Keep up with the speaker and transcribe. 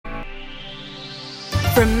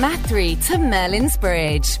From Mathry to Merlin's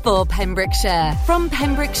Bridge for Pembrokeshire. From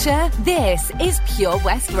Pembrokeshire, this is Pure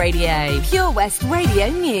West Radio. Pure West Radio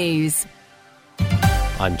News.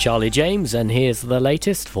 I'm Charlie James, and here's the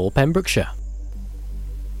latest for Pembrokeshire.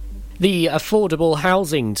 The affordable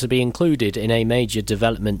housing to be included in a major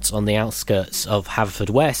development on the outskirts of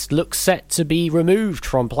Haverfordwest looks set to be removed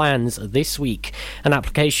from plans this week. An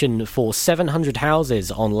application for 700 houses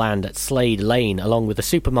on land at Slade Lane, along with a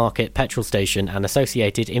supermarket, petrol station and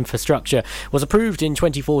associated infrastructure, was approved in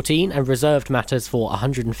 2014, and reserved matters for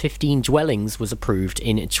 115 dwellings was approved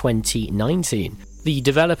in 2019. The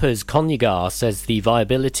developer's Conygar says the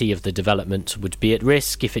viability of the development would be at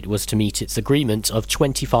risk if it was to meet its agreement of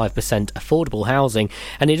 25% affordable housing,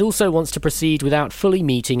 and it also wants to proceed without fully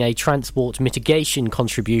meeting a transport mitigation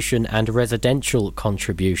contribution and residential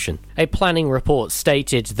contribution. A planning report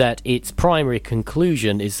stated that its primary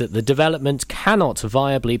conclusion is that the development cannot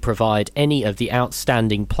viably provide any of the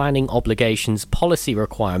outstanding planning obligations policy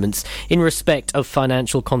requirements in respect of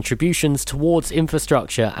financial contributions towards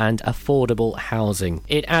infrastructure and affordable housing.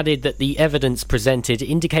 It added that the evidence presented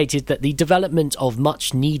indicated that the development of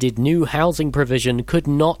much-needed new housing provision could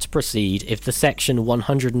not proceed if the Section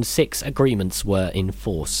 106 agreements were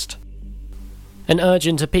enforced. An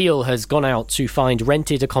urgent appeal has gone out to find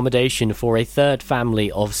rented accommodation for a third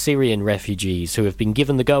family of Syrian refugees who have been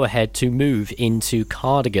given the go-ahead to move into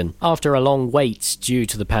Cardigan. After a long wait due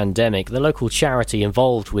to the pandemic, the local charity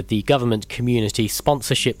involved with the government community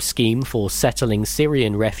sponsorship scheme for settling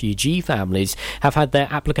Syrian refugee families have had their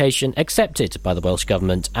application accepted by the Welsh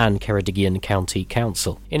Government and Ceredigion County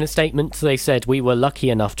Council. In a statement, they said, "We were lucky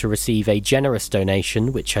enough to receive a generous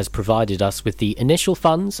donation which has provided us with the initial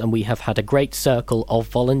funds, and we have had a great circle of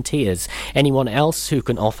volunteers. Anyone else who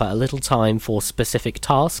can offer a little time for specific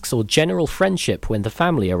tasks or general friendship when the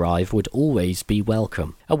family arrive would always be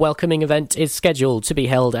welcome." A welcoming event is scheduled to be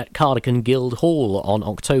held at Cardigan Guild Hall on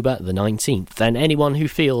October the 19th, and anyone who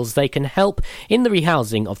feels they can help in the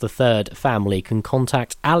rehousing of the third family can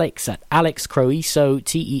contact Alex at alexcroiso,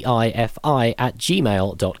 TEIFI,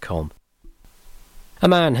 @gmail.com. A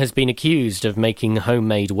man has been accused of making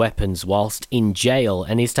homemade weapons whilst in jail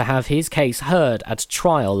and is to have his case heard at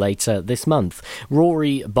trial later this month.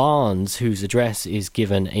 Rory Barnes, whose address is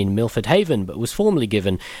given in Milford Haven but was formerly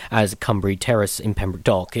given as Cumbria Terrace in Pembroke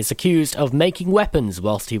Dock, is accused of making weapons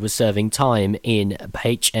whilst he was serving time in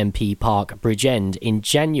HMP Park Bridgend in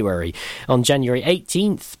January. On January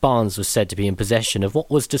 18th, Barnes was said to be in possession of what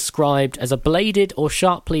was described as a bladed or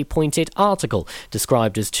sharply pointed article,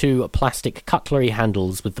 described as two plastic cutlery handles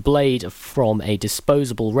with the blade from a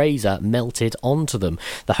disposable razor melted onto them.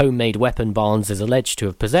 The homemade weapon Barnes is alleged to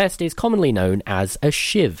have possessed is commonly known as a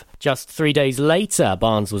shiv. Just 3 days later,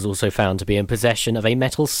 Barnes was also found to be in possession of a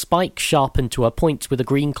metal spike sharpened to a point with a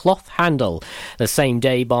green cloth handle. The same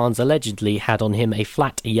day, Barnes allegedly had on him a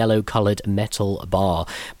flat yellow-coloured metal bar.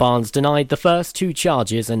 Barnes denied the first two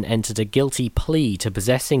charges and entered a guilty plea to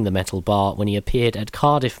possessing the metal bar when he appeared at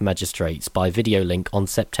Cardiff magistrates by video link on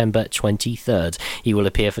September 23rd. He will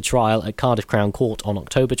appear for trial at Cardiff Crown Court on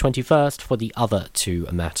October 21st for the other two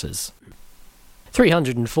matters.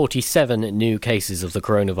 347 new cases of the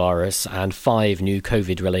coronavirus and 5 new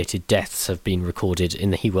COVID-related deaths have been recorded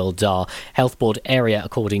in the Hywel Dda Health Board area,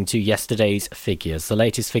 according to yesterday's figures. The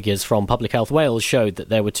latest figures from Public Health Wales showed that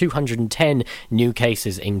there were 210 new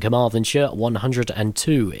cases in Carmarthenshire,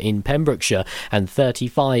 102 in Pembrokeshire and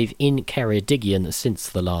 35 in Ceredigion since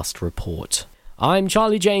the last report. I'm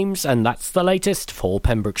Charlie James, and that's the latest for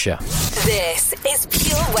Pembrokeshire. This is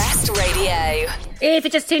Pure West Radio. If you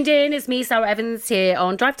just tuned in, it's me, Sara Evans, here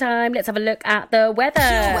on Drivetime. Let's have a look at the weather.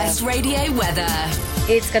 Pure West Radio weather.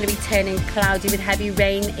 It's going to be turning cloudy with heavy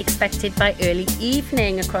rain expected by early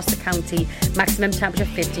evening across the county. Maximum temperature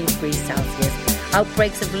 15 degrees Celsius.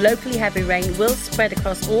 Outbreaks of locally heavy rain will spread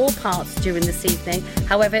across all parts during this evening.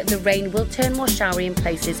 However, the rain will turn more showery in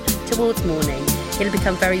places towards morning. It'll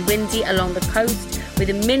become very windy along the coast with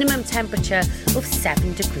a minimum temperature of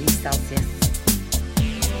 7 degrees Celsius.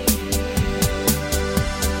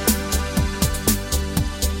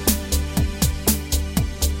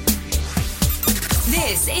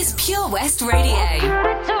 This is Pure West Radio.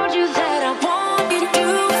 I told you that I want you to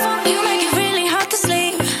do. You make it really hard to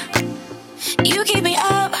sleep. You keep me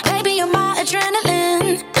up, baby, you're my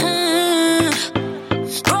adrenaline.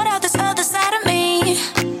 Brought out this other side of me.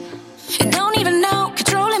 You don't even know,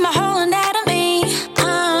 controlling my whole anatomy.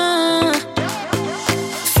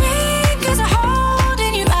 Fingers are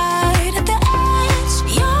holding you right at the edge.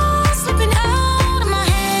 You're slipping out of my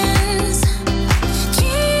hands.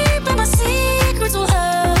 Keeping my secrets all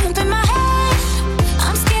up in my head.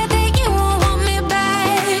 I'm scared that you won't want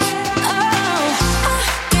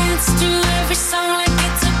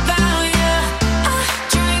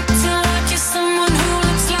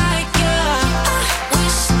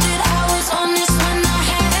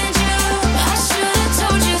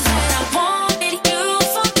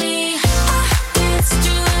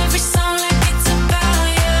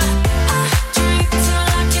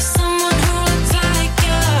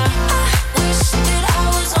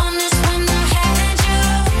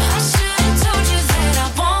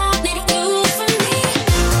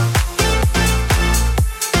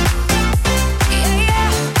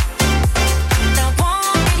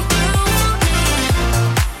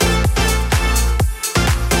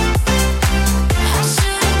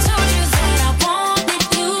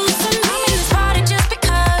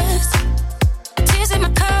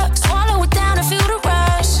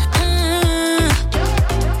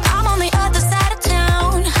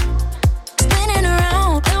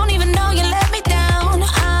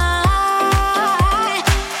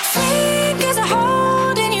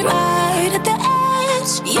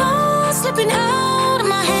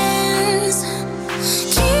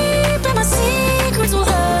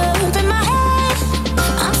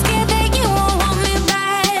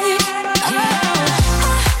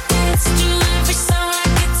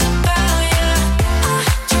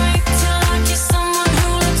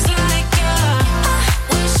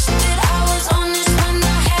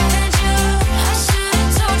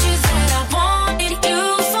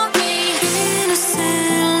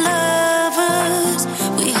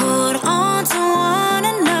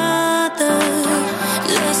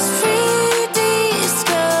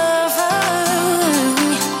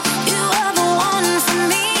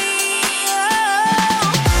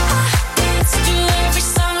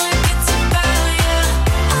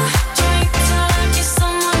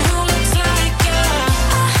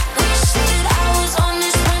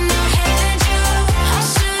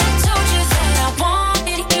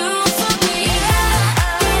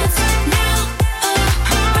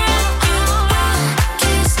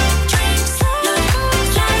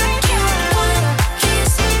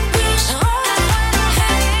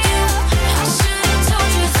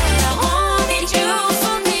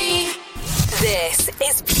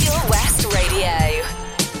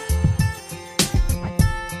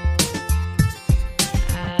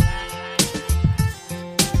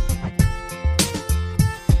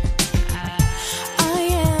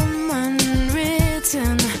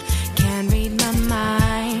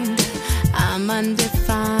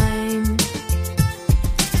undefined.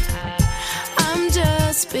 I'm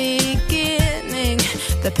just beginning,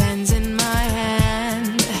 the pen's in my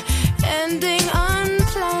hand, ending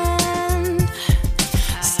unplanned.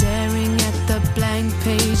 Staring at the blank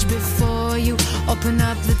page before you, open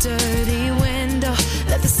up the dirty window,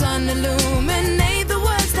 let the sun illuminate the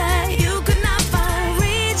words that you could not find.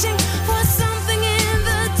 Reaching for something in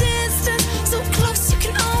the distance, so close you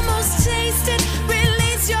can almost taste it.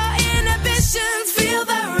 Release your inhibitions, feel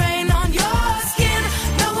the rain on your skin.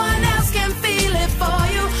 No one else can feel it for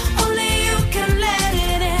you, only you can let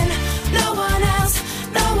it in. No one else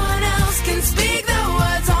can speak the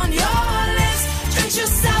words on your lips. Drench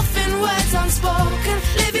yourself in words unspoken,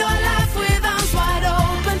 live your life with arms wide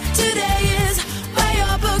open. Today is where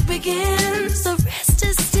your book begins, the rest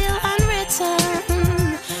is still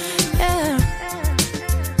unwritten. Yeah.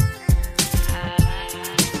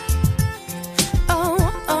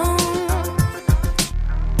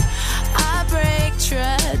 I break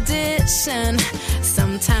tradition.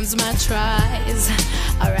 Sometimes my tries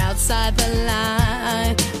are outside the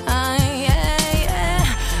line.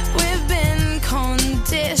 We've been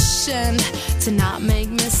conditioned to not make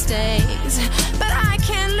mistakes, but I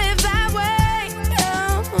can't live that way.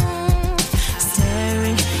 No.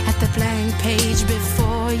 Staring at the blank page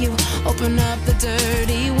before you, open up the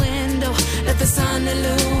dirty window, let the sun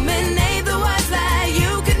illuminate the words that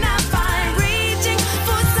you could not find. Reaching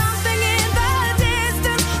for something in the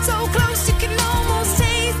distance, so close you can almost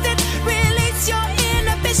taste it. Release your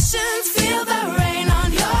inhibitions, feel the rain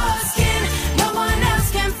on your skin. No one else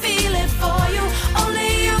can feel it for you, only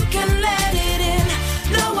you can let it in.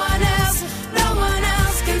 No one else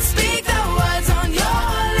can speak the words on your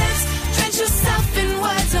lips. Drench yourself in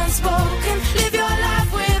words unspoken, live your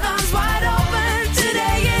life with arms wide open.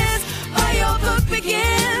 Today is where your book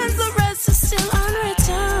begins, the rest is still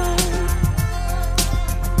unwritten.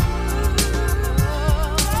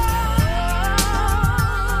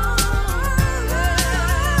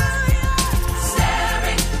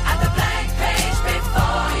 Staring at the blank page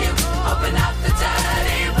before you, open up the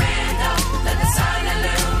dirty window, let the sun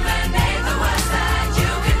illuminate the words that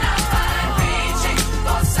you cannot find. Reaching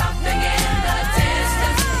for something in the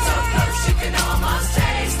distance, so close you can almost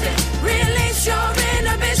taste it. Release your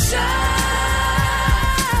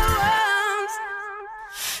inhibitions,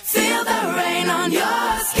 feel the rain on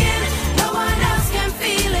your skin. No one else can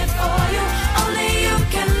feel it for you, only you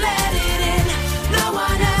can let it in. No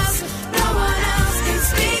one else can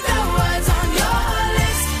speak the words on your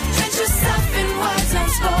lips. Drench yourself in words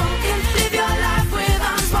unspoken, live your life with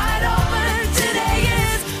arms wide open. Today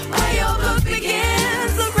is where your book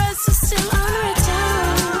begins, the rest is still unwritten.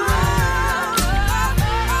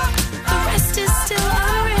 The rest is still unwritten.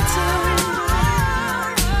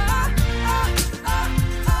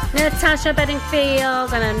 Natasha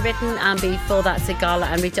Bedingfield and Unwritten, and before that Sigala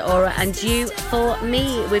and Rita Ora and You For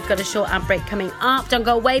Me. We've got a short ad break coming up. Don't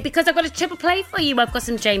go away because I've got a triple play for you. I've got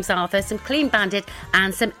some James Arthur, some Clean Bandit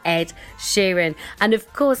and some Ed Sheeran. And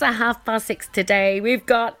of course at 6:30 today we've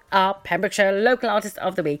got our Pembrokeshire Local Artist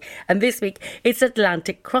of the Week, and this week it's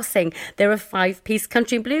Atlantic Crossing. They're a 5-piece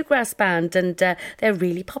country and bluegrass band, and they're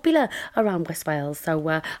really popular around West Wales, so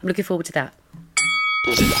I'm looking forward to that.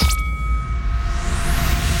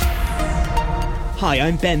 Hi,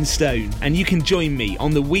 I'm Ben Stone, and you can join me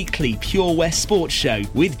on the weekly Pure West Sports Show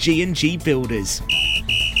with G&G Builders.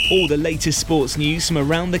 All the latest sports news from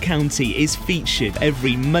around the county is featured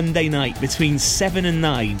every Monday night between 7 and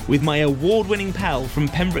 9 with my award-winning pal from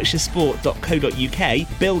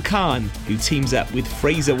PembrokeshireSport.co.uk, Bill Kahn, who teams up with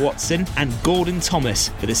Fraser Watson and Gordon Thomas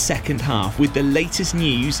for the second half with the latest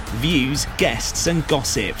news, views, guests and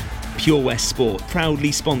gossip. Pure West Sport,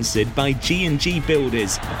 proudly sponsored by G&G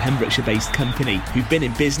Builders, a Pembrokeshire-based company who've been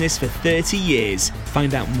in business for 30 years.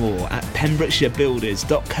 Find out more at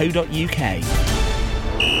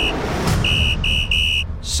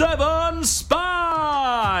PembrokeshireBuilders.co.uk. 7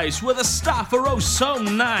 Spice, where the staff are oh so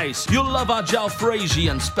nice. You'll love our jalfrezi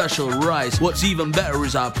and special rice. What's even better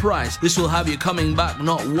is our price. This will have you coming back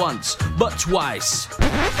not once, but twice.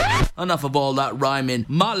 Enough of all that rhyming.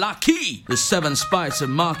 Malaki! The 7 Spice of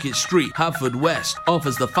Market Street, Haverfordwest,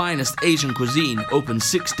 offers the finest Asian cuisine, open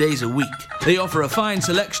 6 days a week. They offer a fine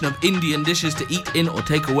selection of Indian dishes to eat in or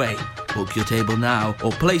take away. Book your table now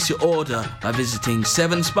or place your order by visiting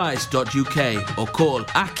 7spice.uk or call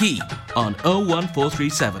Aki on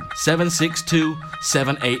 01437 762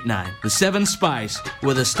 789. The 7 Spice,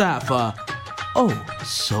 where the staff are oh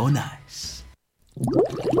so nice.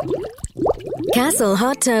 Castle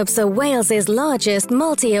Hot Tubs are Wales's largest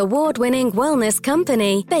multi-award-winning wellness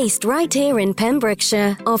company based right here in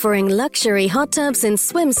Pembrokeshire, offering luxury hot tubs and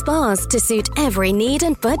swim spas to suit every need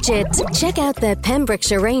and budget. Check out their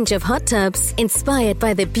Pembrokeshire range of hot tubs, inspired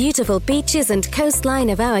by the beautiful beaches and coastline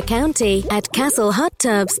of our county at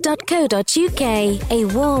castlehottubs.co.uk. A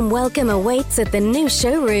warm welcome awaits at the new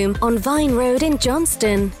showroom on Vine Road in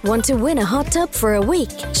Johnston. Want to win a hot tub for a week?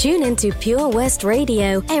 Tune into Pure West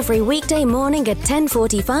Radio every weekday morning at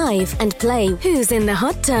 10:45 and play Who's in the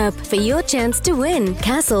Hot Tub for your chance to win.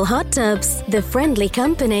 Castle Hot Tubs, the friendly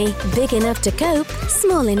company, big enough to cope,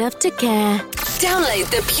 small enough to care. Download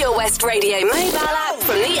the Pure West Radio mobile app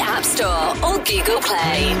from the App Store or Google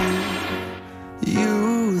Play.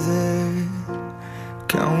 You there?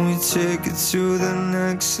 Can we take it to the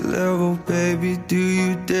next level, baby? Do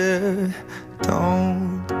you dare?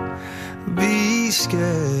 Don't be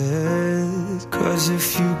scared, 'cause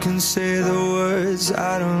if you can say the words,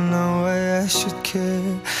 I don't know why I should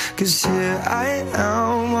care. 'Cause here I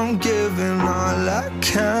am, I'm giving all I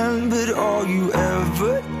can, but all you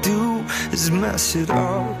ever do is mess it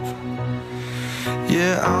up.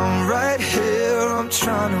 Yeah, I'm right here, I'm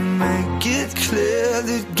trying to make it clear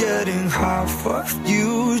that getting half of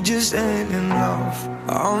you just ain't enough.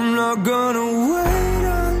 I'm not gonna wait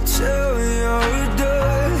until you're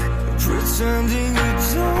done pretending you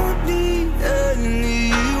don't need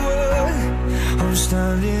anyone. I'm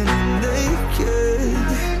standing naked,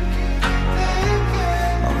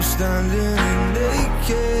 I'm standing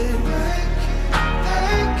naked.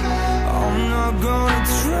 I'm not gonna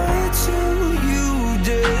try till you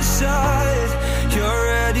decide you're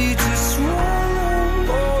ready to swallow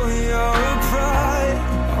all your pride.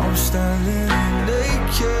 I'm standing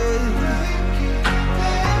naked,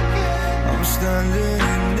 I'm standing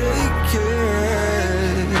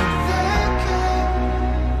naked.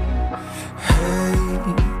 Hey,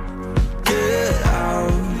 get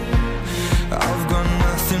out, I've got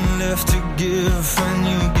nothing left to give and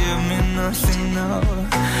you give me nothing now.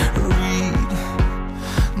 Read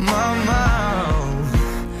my mouth.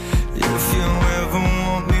 If you ever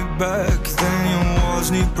want me back, then your walls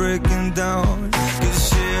need breaking down. 'Cause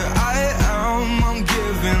here I am, I'm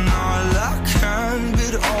giving all I can,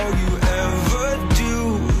 but all you ever do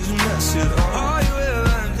is mess it up. All you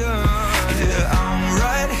ever do. Yeah, I'm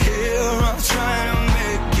right here, I'm trying to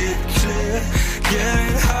make it clear.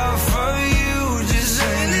 Getting half of you just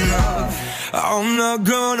ain't enough. I'm not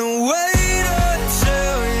gonna wait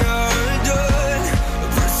until you're done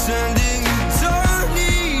pretending you don't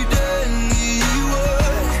need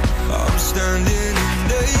anyone. I'm standing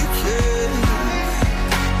naked,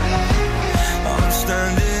 I'm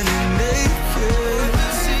standing naked.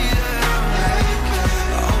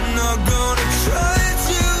 I'm not gonna try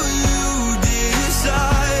till you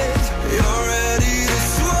decide you're ready to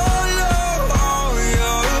swallow all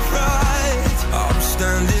your pride. I'm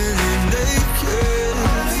standing naked,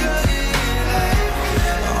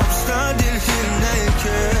 I'm standing here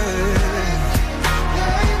naked.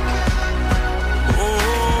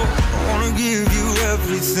 Oh, I wanna give you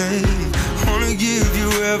everything, wanna give you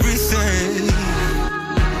everything.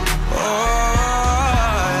 Oh,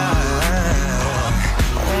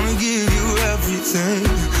 I wanna give you everything,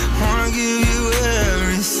 wanna give you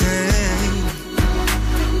everything.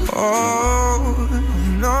 Oh,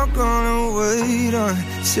 I'm not gonna wait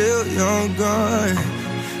until you're gone,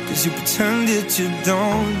 'cause you pretend that you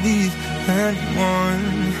don't need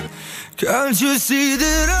anyone. Can't you see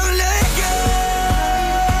that I'm naked?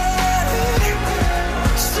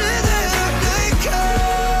 See that I'm naked.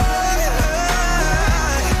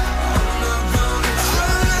 I'm not gonna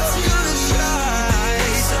try unless you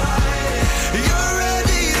decide you're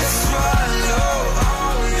ready to swallow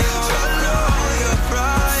all your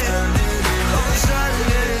pride. I'm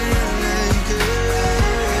standing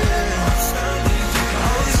naked, I'm standing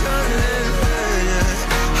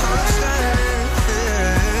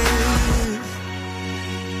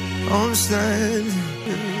I'm standing.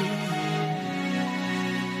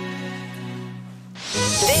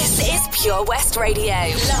 This is Pure West Radio,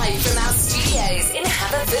 live from our studios in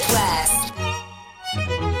Haverfordwest.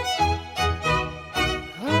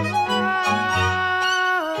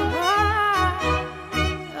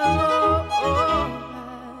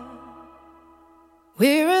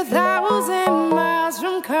 We're 1,000 miles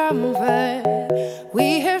from comfort.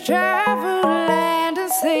 We have traveled land and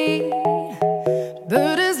sea,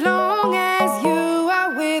 but as long as you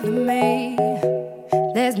are with me,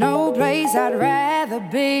 there's no place I'd rather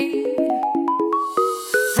be.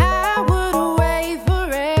 I would wait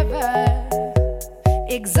forever,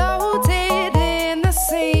 exalted in the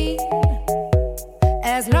sea,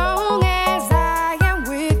 as long as I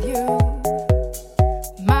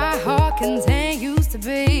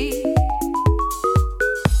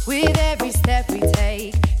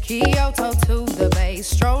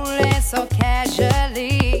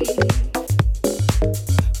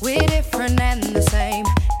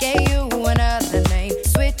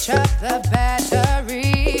the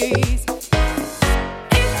batteries.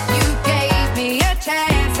 If you gave me a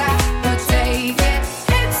chance, I would take it.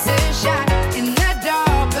 It's a shot in the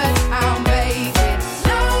dark, but I'll make it.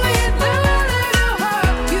 Knowing the little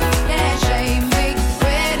hope, you can't shame me.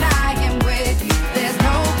 When I am with you, there's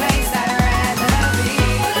no place I'd rather be.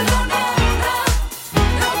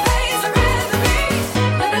 No place I'd rather be.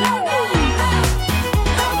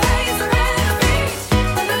 No place I'd rather be.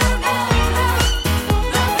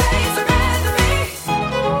 No place I'd rather be.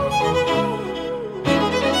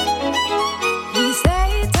 We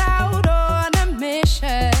set out on a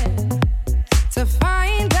mission to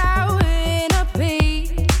find our inner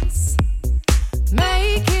peace,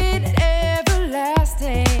 make it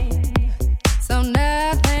everlasting, so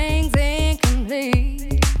nothing's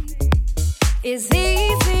incomplete. It's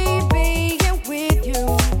easy being with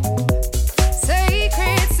you,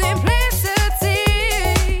 sacred simplicity.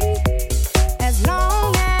 As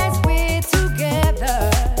long as we're together,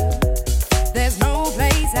 there's no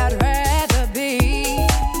place I'd rather be.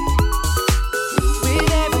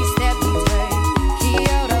 With every step we take,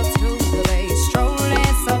 Kyoto to the bay,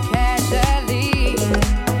 strolling so casually.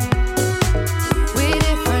 We're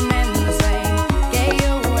different and the same, gave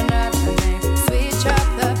you another name, switch up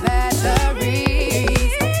the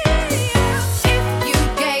batteries. If you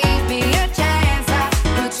gave me a chance, I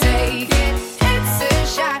would take it. It's a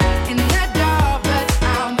shot in the dark, but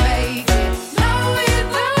I'll make it. Knowing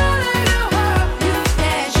the little hope, you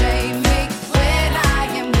can't shame me. When I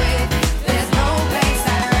am with you, there's no place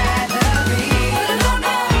I'd rather be.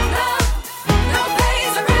 No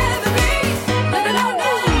place I'd rather be.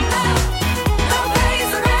 No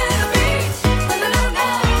place I'd rather be.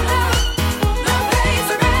 No place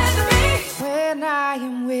I'd rather be. When I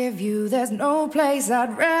am with you, there's no place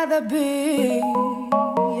I'd rather be.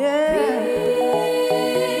 Yeah.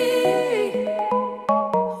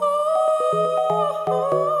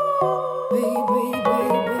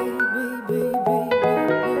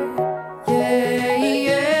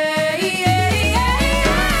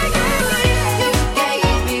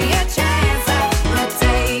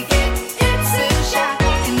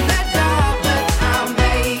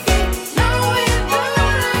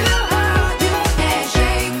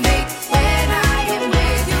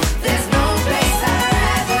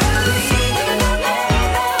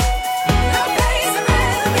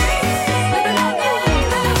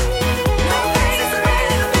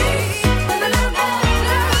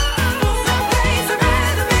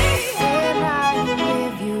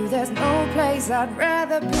 I'd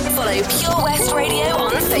rather be. Follow Pure West Radio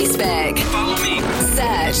on Facebook. Follow me.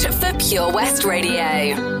 Search for Pure West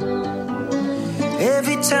Radio.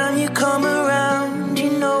 Every time you come around,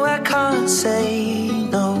 you know I can't say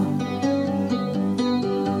no.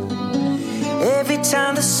 Every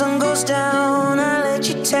time the sun goes down, I let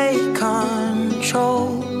you take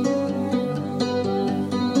control.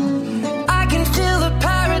 I can feel the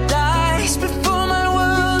paradise before my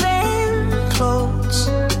world implodes.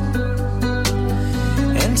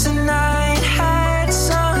 And tonight had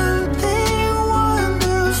something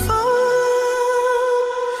wonderful.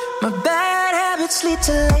 My bad habits lead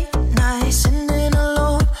to late nights, sitting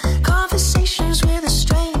alone, conversations with a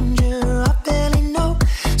stranger I barely know,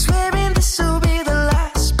 swearing this will be the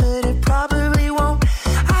last, but it probably won't.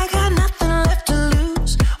 I got nothing left to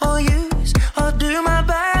lose or use, or do my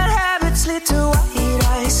bad habits lead to white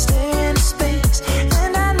eyes stare into space,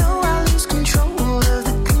 and I know I lose control of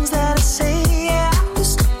the things that I say. Yeah, I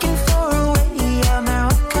was looking for a way out, now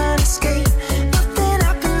I can't escape. Nothing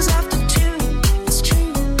happens after two. It's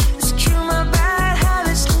true, my bad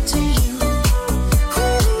habits lead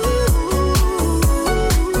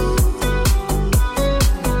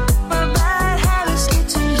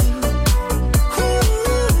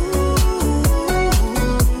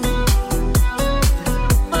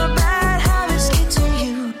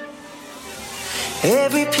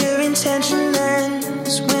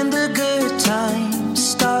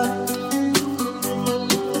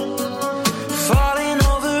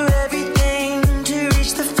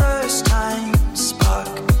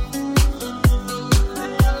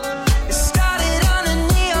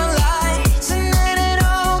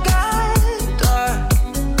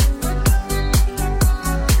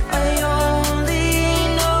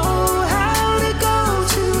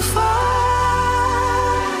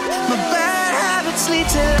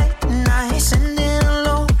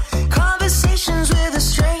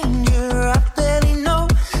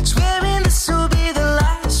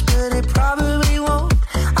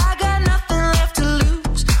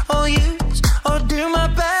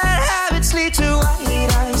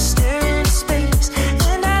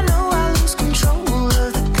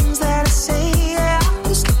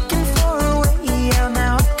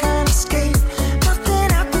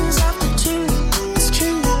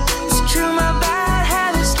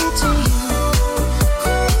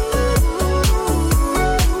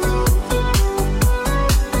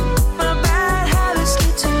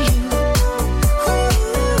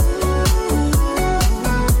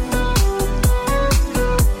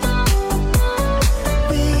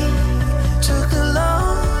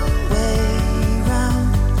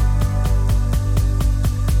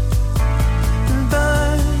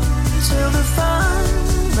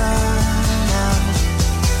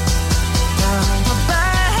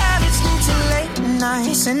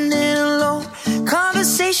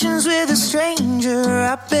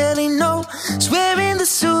I barely know. Swearing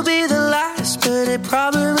this will be the last, but it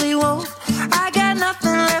probably won't. I got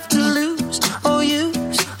nothing left to lose or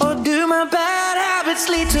use, or do my bad habits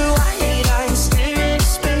lead to white eyes staring at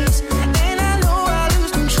space? And I know I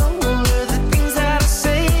lose control of the things that I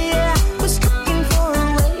say. Yeah, I was looking for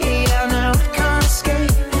a way out, now I can't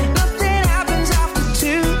escape. Nothing happens after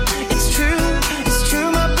two. It's true,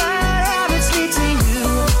 my bad habits lead to you.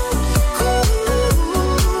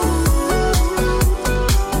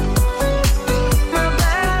 My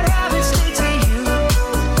bad habits lead to you.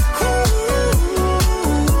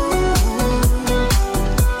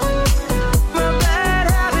 My bad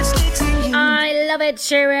habits lead to you. I love it,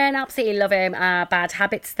 Sheeran. Absolutely love him. Bad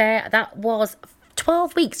Habits there. That was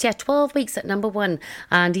 12 weeks. Yeah, 12 weeks at number one.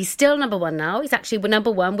 And he's still number one now. He's actually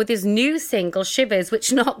number one with his new single, Shivers,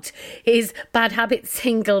 which knocked his Bad Habits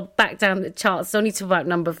single back down the charts. Only to about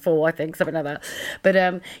number 4, I think, something like that. But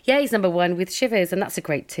yeah, he's number one with Shivers. And that's a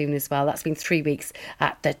great tune as well. That's been 3 weeks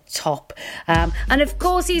at the top. And of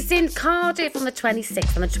course, he's in Cardiff on the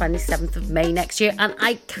 26th and the 27th of May next year. And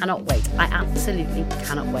I cannot wait. I absolutely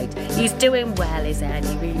cannot wait. He's doing well, isn't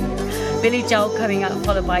he? Really is. Billy Joel coming out,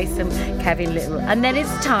 followed by some Kevin Little. And then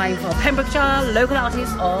it's time for Pembrokeshire Local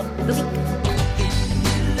Artist of the Week.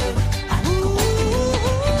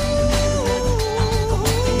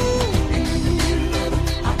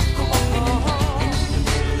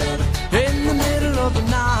 In the middle of the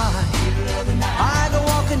night, I go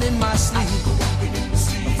walking in my sleep,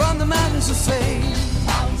 from the mountains of fame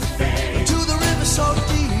to the river so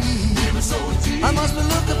deep. I must be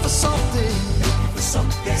looking for something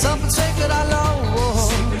sacred I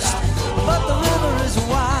lost. But the river is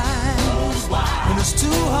wide, and it's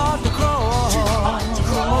too hard to cross.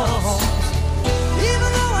 Even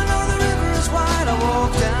though I know the river is wide, I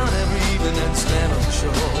walk down every evening and stand on the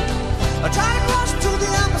shore. I try to cross to the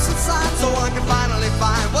opposite side so I can finally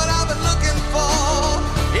find what I've been looking for.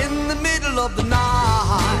 In the middle of the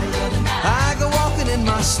night, I go walking in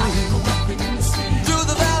my sleep, through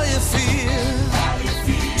the valley of fear,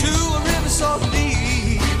 to a river so deep.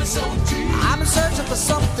 I'm in searching for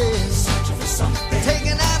something,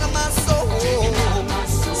 taken out of my soul,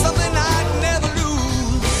 something I'd never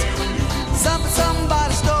lose, something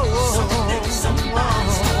somebody stole.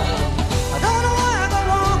 I don't know why I go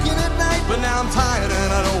walking at night, but now I'm tired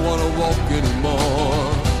and I don't want to walk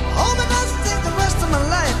anymore. Hope it doesn't take the rest of my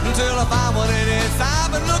life until I find what it is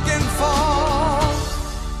I've been looking for.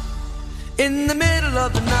 In the middle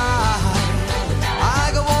of the night,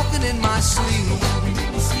 I go walking in my sleep,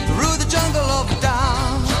 through the jungle of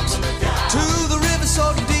doubt, to the river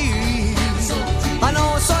so deep. I know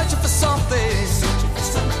I'm searching for something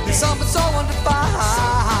so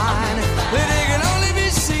undefined, that it can only be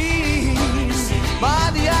seen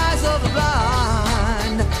by the eyes of the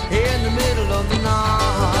blind. In the middle of the night.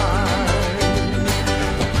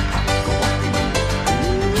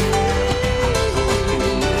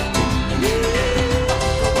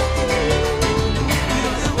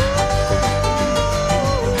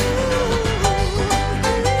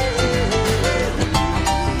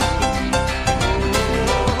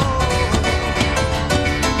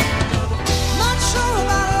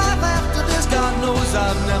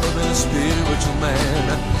 Spiritual man,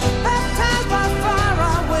 baptized by fire,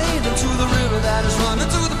 I wade into the river that is running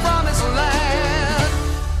to the promised land.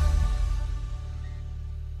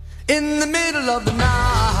 In the middle of the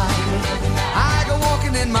night, I go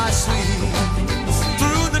walking in my sleep,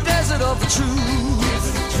 through the desert of the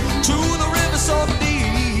truth, to the river so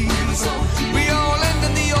deep. We all end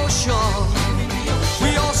in the ocean,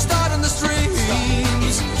 we all start in the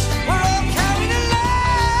streams. We're all carried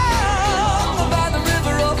along by the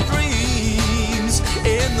river of dreams.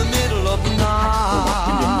 In the middle of the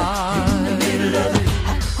night, in the middle of it, I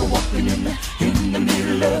go walking in the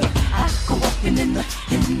middle of it, I go walking in the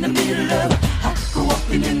middle of it, I go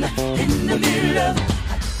walking in the middle of it,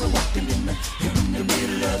 I go walking in the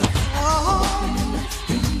middle of it,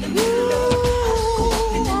 in the middle of it.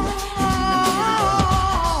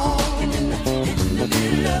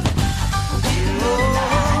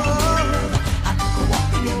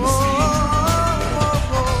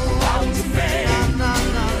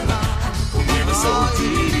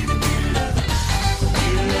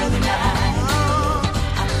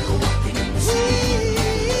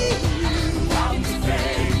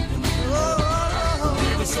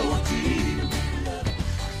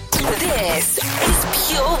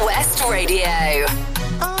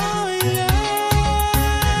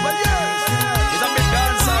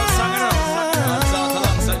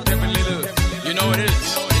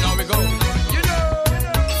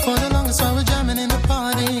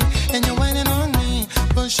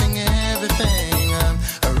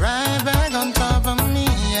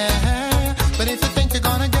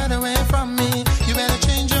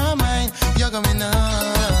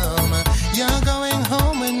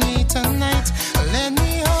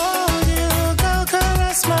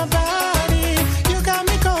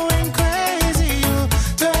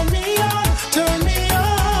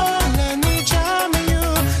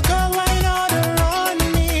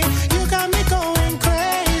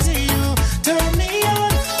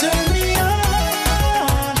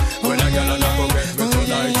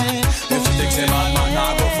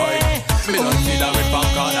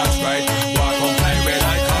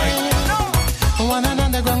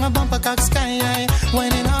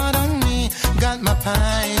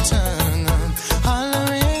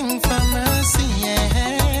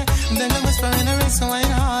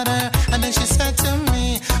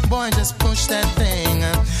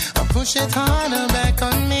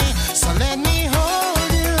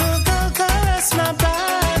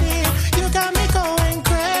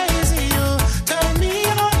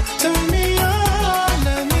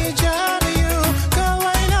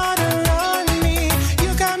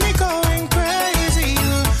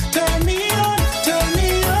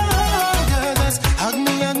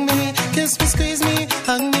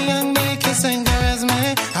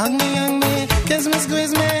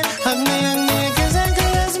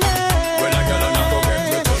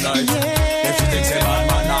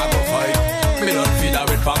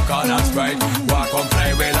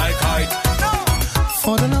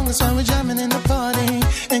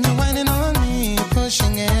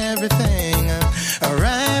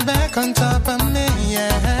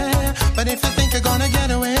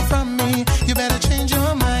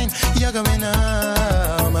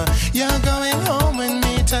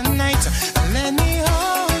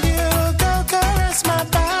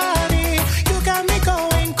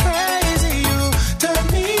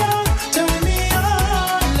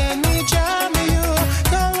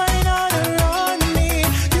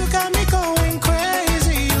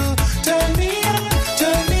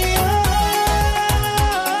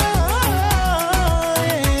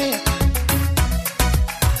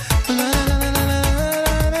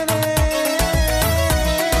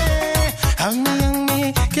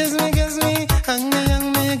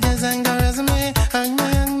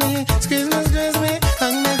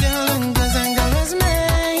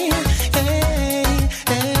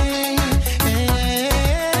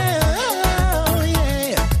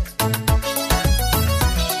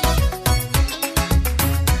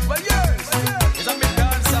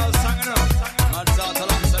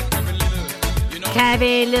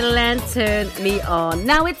 then turn me on.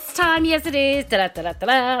 Now it's time, yes it is,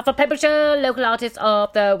 for Pembrokeshire Local Artist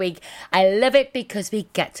of the Week. I love it because we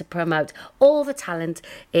get to promote all the talent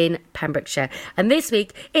in Pembrokeshire. And this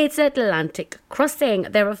week, it's Atlantic Crossing.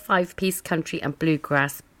 They're a 5-piece country and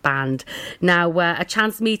bluegrass band. Now, a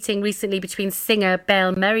chance meeting recently between singer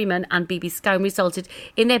Belle Merriman and BB Scone resulted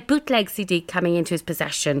in their bootleg CD coming into his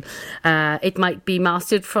possession. It might be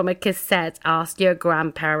mastered from a cassette. Ask your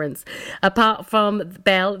grandparents. Apart from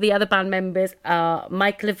Belle, the other band members are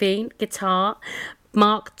Mike Levine, guitar,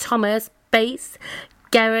 Mark Thomas, bass,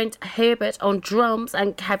 Geraint Herbert on drums,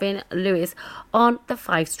 and Kevin Lewis on the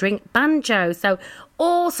 5-string banjo. So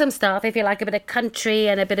awesome stuff. If you like a bit of country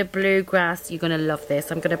and a bit of bluegrass, you're going to love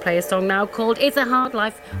this. I'm going to play a song now called It's a Hard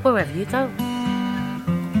Life Wherever You Go.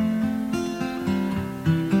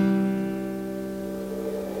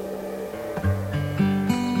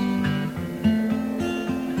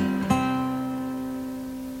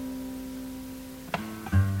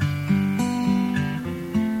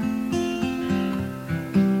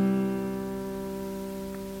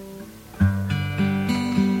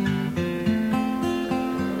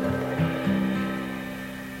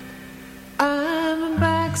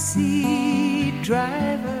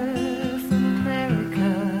 Driver from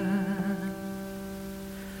America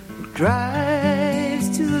who drives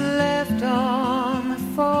to the left on the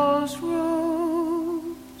Falls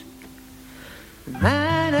Road. The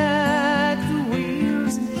man at the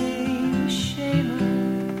wheel's name is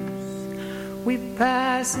Seamus. We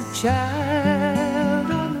pass a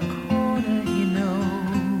child on the corner, he knows.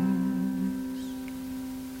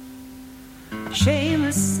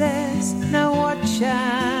 Seamus says, now what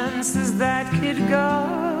chance has that kid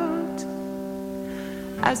got?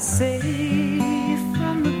 I say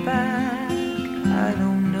from the back, I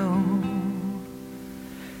don't know.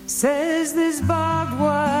 Says there's barbed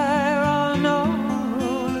wire on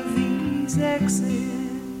all of these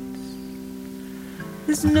exits.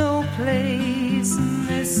 There's no place in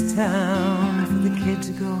this town for the kid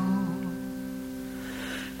to go.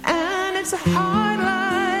 And it's a hard life,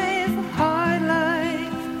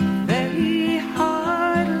 very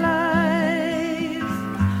hard life,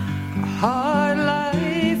 a hard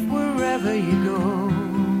life wherever you go.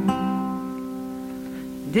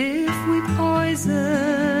 And if we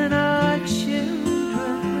poison our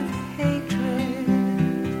children with hatred,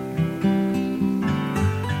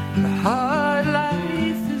 the hard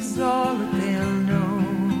life is all that they'll know.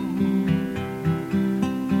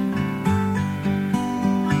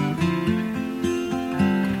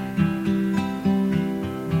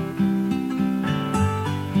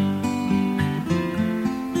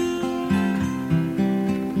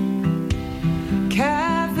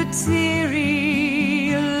 Cafeteria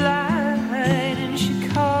line in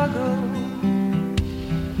Chicago.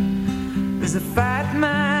 There's a fat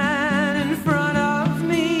man in front of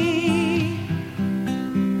me.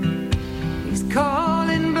 He's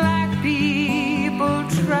calling black people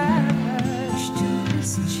trash to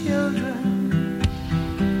his children.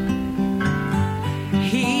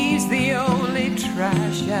 He's the only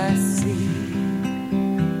trash I see.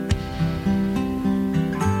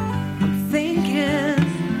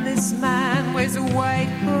 Man wears a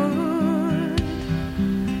white hood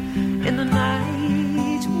in the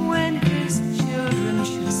night when his children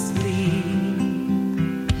should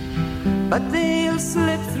sleep, but they'll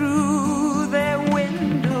slip through their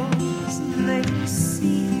windows and they'll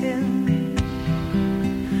see him,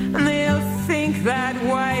 and they'll think that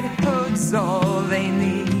white hood's all they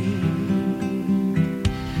need.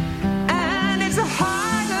 And it's a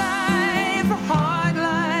hard life, a hard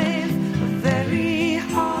life, a very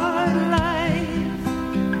hard life,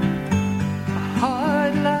 a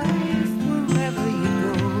hard life wherever you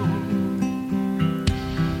go.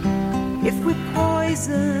 If we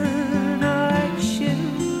poison our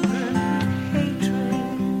children with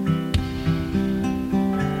hatred,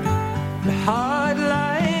 the hard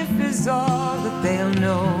life is all that they'll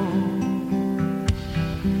know.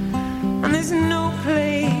 And there's no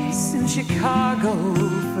place in Chicago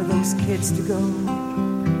for those kids to go.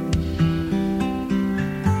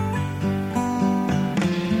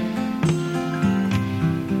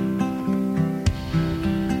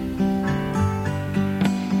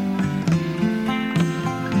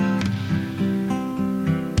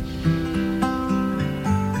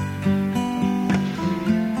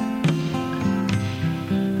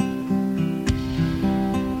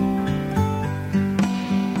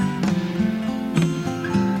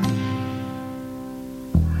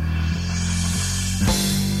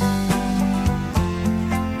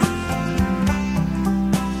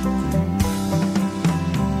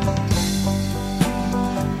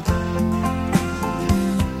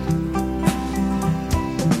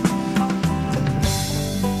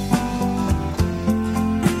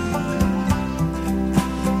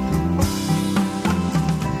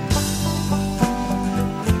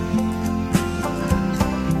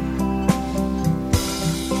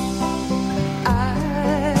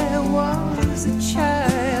 was a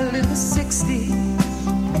child in the 60s,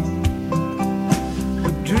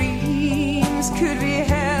 where dreams could be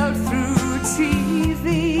held through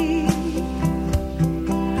TV,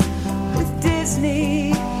 with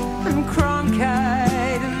Disney and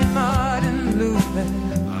Cronkite and Mud and Luther.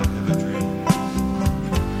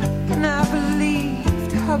 And I believed.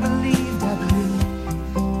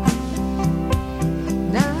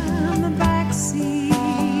 Now I'm the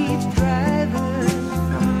backseat driver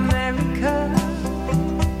from America,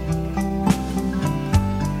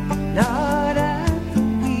 not at the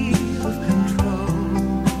wheel of control.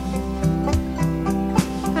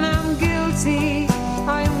 And I'm guilty,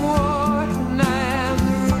 I am war, and I am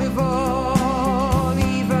the root of all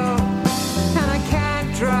evil. And I can't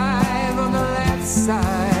drive on the left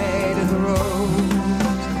side of the road.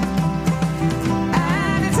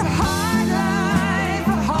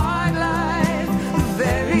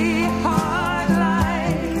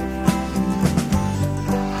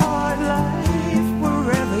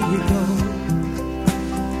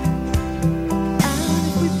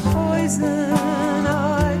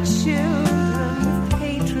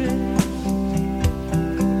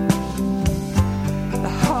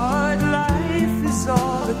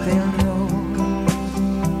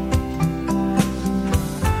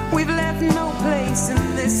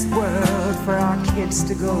 For our kids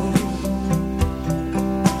to go.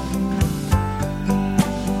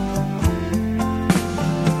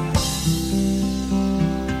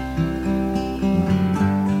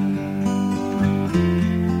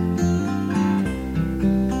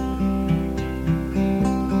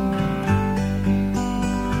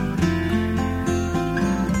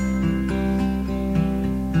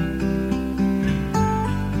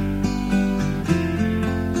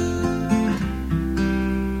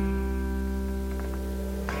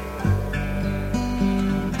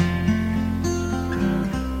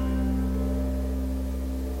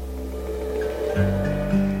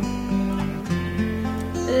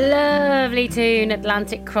 Lovely tune,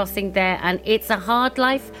 Atlantic Crossing there, and it's a hard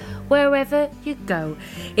life wherever you go.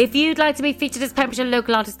 If you'd like to be featured as Pembrokeshire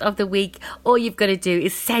Local Artist of the Week, all you've got to do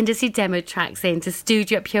is send us your demo tracks in to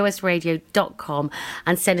studio@purewestradio.com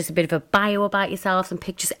and send us a bit of a bio about yourself, some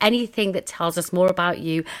pictures, anything that tells us more about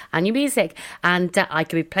you and your music. And I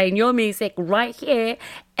could be playing your music right here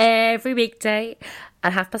every weekday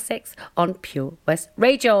at 6:30 on Pure West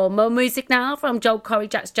Radio. More music now from Joe Corey,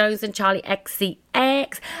 Jax Jones and Charlie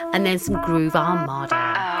XCX, and then some Groove Armada.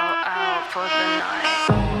 Out for the night.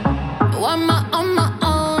 On my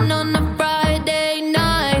own on a Friday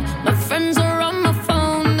night. My friends are on my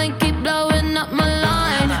phone, they keep blowing up my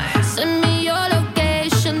line. Send me your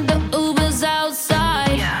location, the Uber's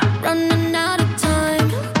outside. Running out of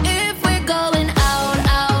time. If we're going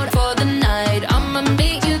out for the night, I'ma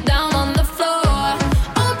meet you down on the floor.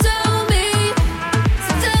 Oh, tell me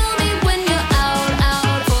when you're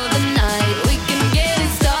out for the night. We can get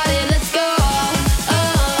it started, let's go.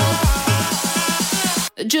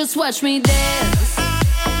 Just watch me dance.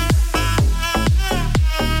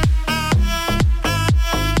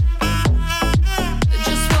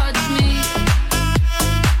 Just watch me.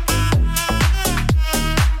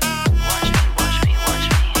 Watch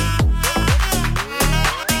me.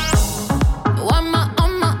 On my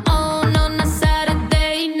own on a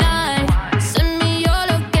Saturday night. Send me your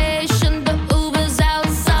location, the Uber's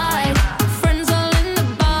outside. Friends all in the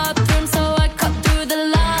bathroom, so I cut through the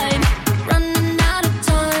line. Running out of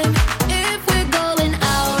time. If we're going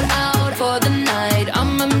out for the night,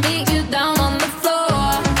 I'ma meet you down on the floor.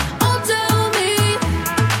 Oh, tell me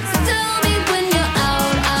when you're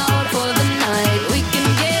out for the night. We can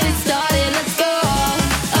get it started, let's go.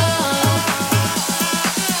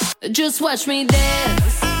 Just watch me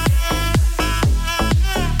dance.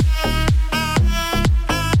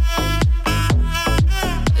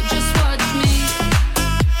 Just watch me. Watch me.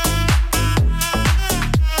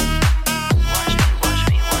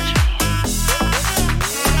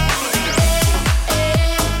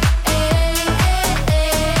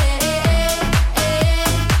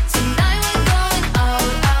 Tonight we're going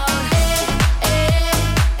out.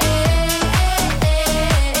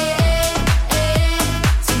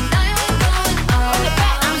 Tonight we're going out.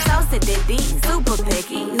 I'm so sedity, super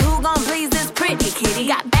picky. Who gon' please this pretty kitty?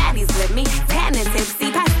 Got baddies with me, tan and tipsy.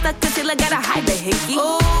 Pass the concealer, gotta hide the hickey.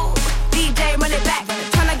 Ooh, DJ run it back.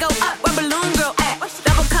 Tryna go up where Balloon Girl at.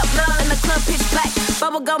 Double cup love in the club, pitch black.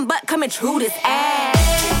 Bubblegum butt coming true this ass.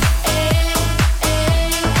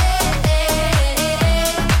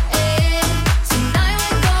 Tonight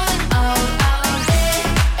we're going out.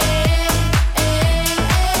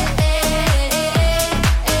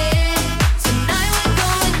 Tonight we're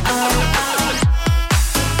going out.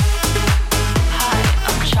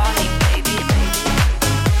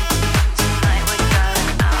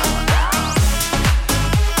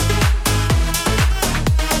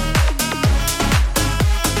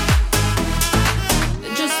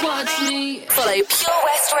 Pure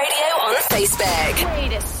West Radio on Facebook.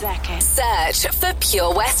 Wait a second. Search for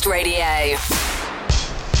Pure West Radio.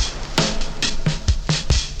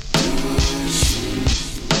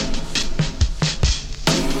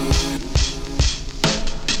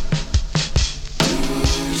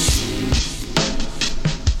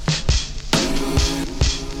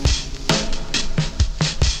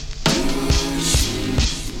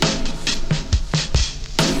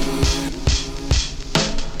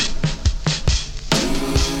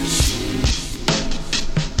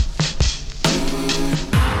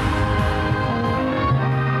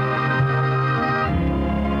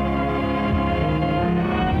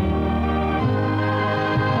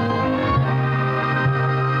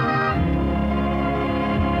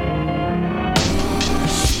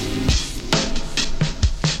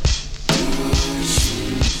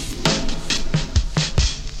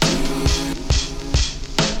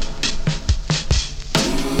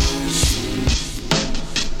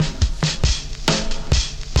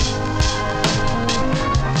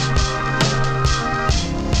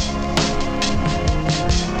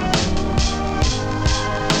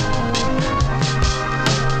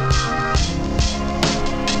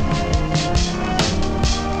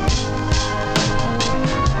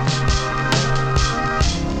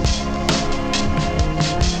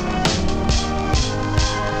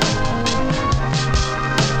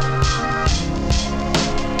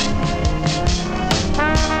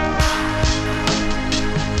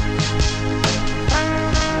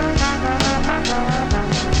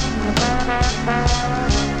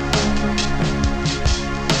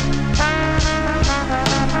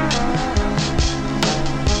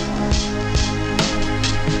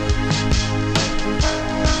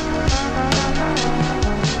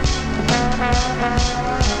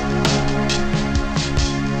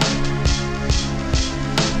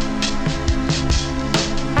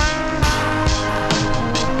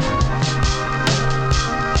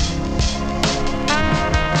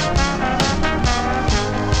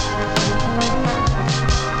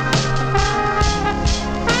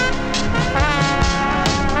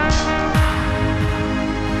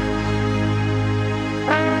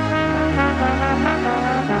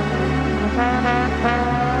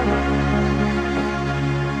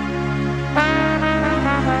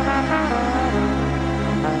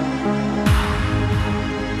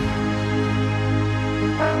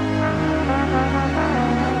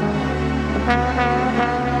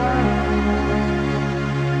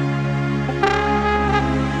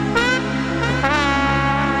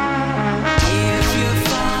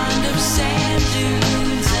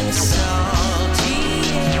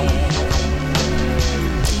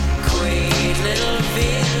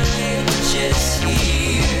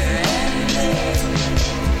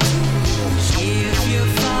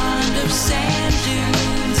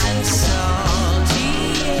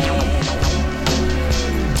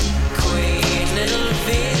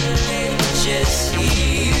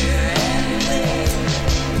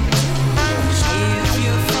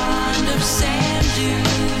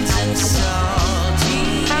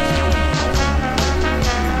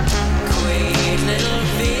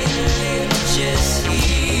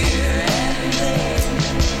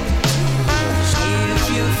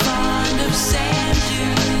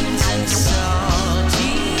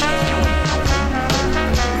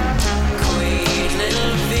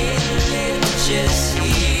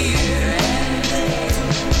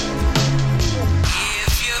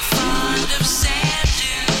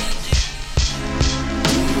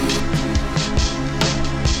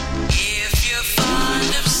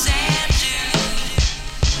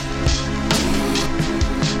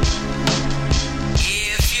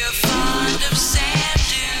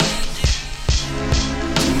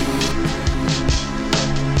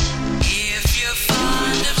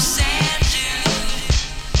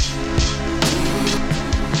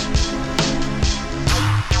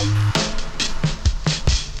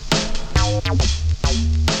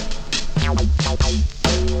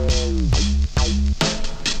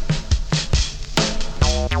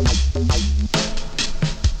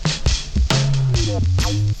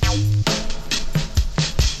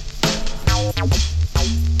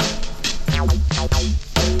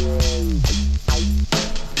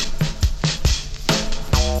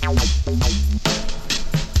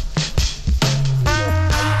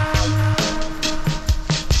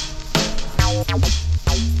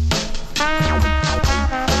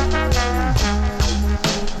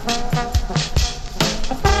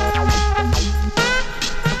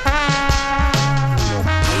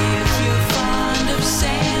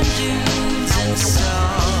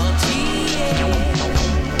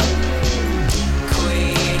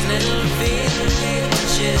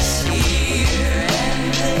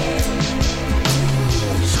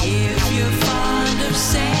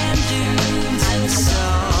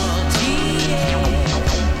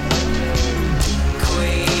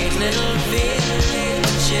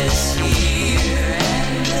 just here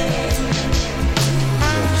and there.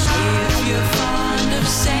 If you're fond of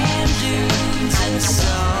sand dunes and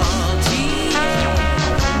salty air,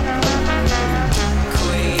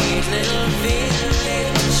 quaint little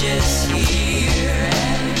villages here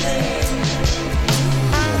and there.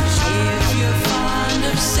 If you're fond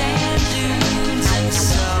of sand dunes and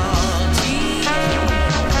salty air,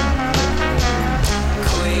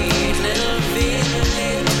 quaint little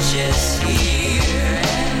villages here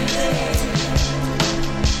and there.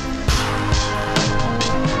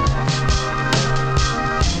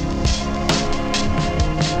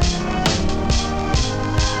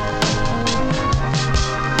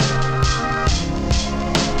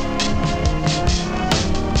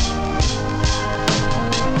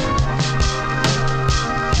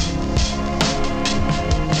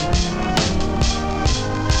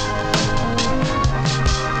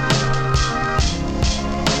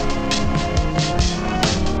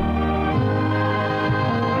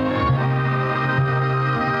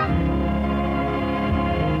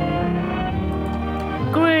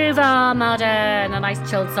 Groove on Modern, a nice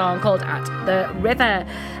chilled song called At the River.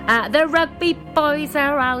 The rugby boys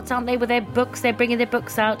are out, aren't they, with their books? They're bringing their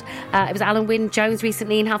books out. It was Alan Wynne-Jones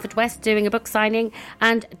recently in Haverfordwest doing a book signing,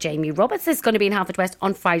 and Jamie Roberts is going to be in Haverfordwest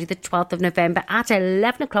on Friday the 12th of November at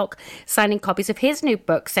 11 o'clock, signing copies of his new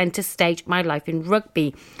book, Centre Stage, My Life in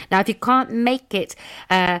Rugby. Now, if you can't make it,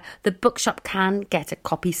 the bookshop can get a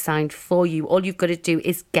copy signed for you. All you've got to do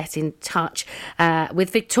is get in touch with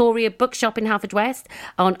Victoria Bookshop in Haverfordwest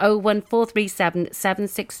on 01437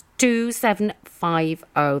 762 750.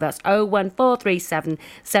 That's 01437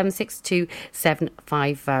 762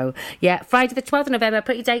 750. Yeah, Friday the 12th of November.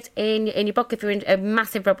 Put your date in your book if you're a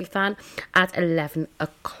massive rugby fan at 11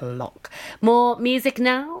 o'clock. More music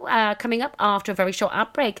now, coming up after a very short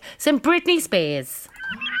outbreak. Some Britney Spears.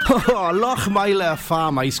 Oh, Lochmeyler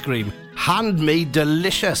Farm Ice Cream. Handmade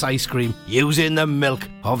delicious ice cream using the milk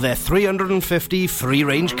of their 350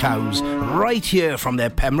 free-range cows right here from their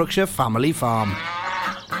Pembrokeshire family farm.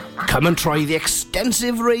 Come and try the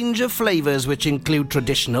extensive range of flavours which include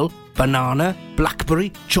traditional, banana,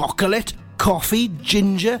 blackberry, chocolate, coffee,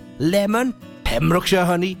 ginger, lemon, Pembrokeshire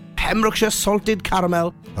honey, Pembrokeshire salted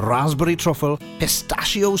caramel, raspberry truffle,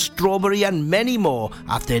 pistachio, strawberry and many more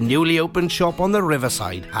at their newly opened shop on the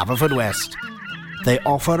Riverside, Haverfordwest. They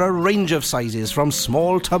offer a range of sizes from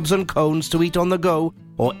small tubs and cones to eat on the go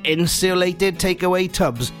or insulated takeaway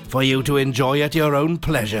tubs for you to enjoy at your own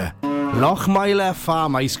pleasure. Lochmeyler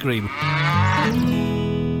Farm Ice Cream.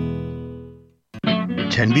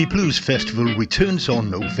 Tenby Blues Festival returns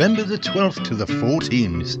on November the 12th to the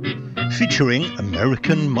 14th, featuring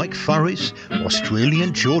American Mike Farris,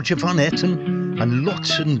 Australian Georgia Van Etten, and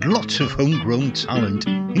lots of homegrown talent,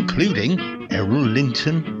 including Errol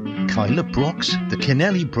Linton, Kyla Brox, the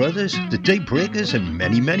Kennelly Brothers, the Daybreakers, and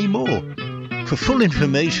many, many more. For full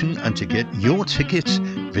information and to get your tickets,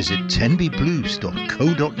 visit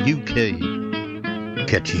tenbyblues.co.uk.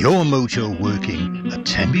 Get your mojo working at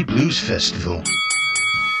Tenby Blues Festival.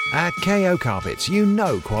 At KO Carpets, you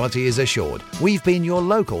know quality is assured. We've been your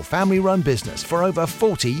local family-run business for over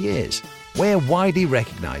 40 years. We're widely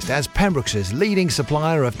recognised as Pembrokeshire's leading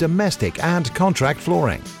supplier of domestic and contract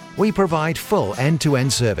flooring. We provide full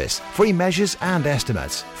end-to-end service, free measures and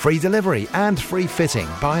estimates, free delivery and free fitting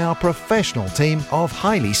by our professional team of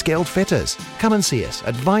highly skilled fitters. Come and see us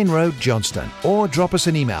at Vine Road, Johnston, or drop us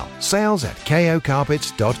an email,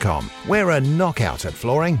 sales@kocarpets.com. We're a knockout at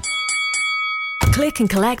flooring. Click and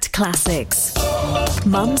collect classics.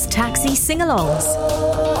 Mum's taxi sing-alongs.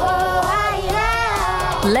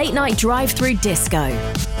 Late night drive-through disco.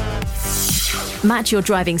 Match your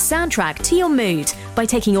driving soundtrack to your mood by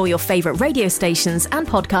taking all your favourite radio stations and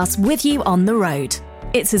podcasts with you on the road.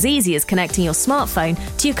 It's as easy as connecting your smartphone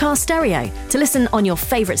to your car stereo to listen on your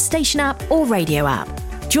favourite station app or radio app.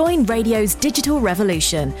 Join radio's digital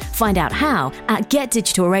revolution. Find out how at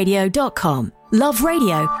getdigitalradio.com. Love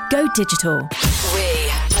radio, go digital. We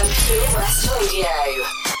are Pure West Radio.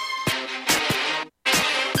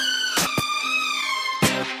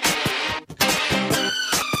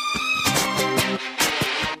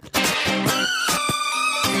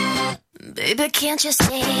 Baby, can't you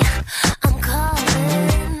see I'm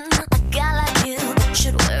calling? A guy like you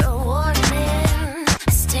should wear a warning.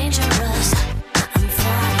 It's dangerous, I'm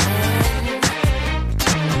falling.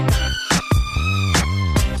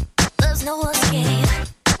 There's no escape,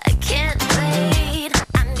 I can't wait.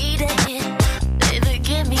 I need a hit, baby,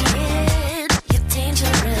 give me it. You're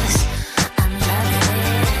dangerous, I'm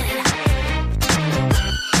loving it.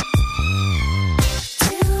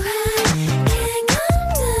 Do I can't come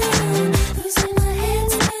down? Losing my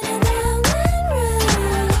head, spinning round.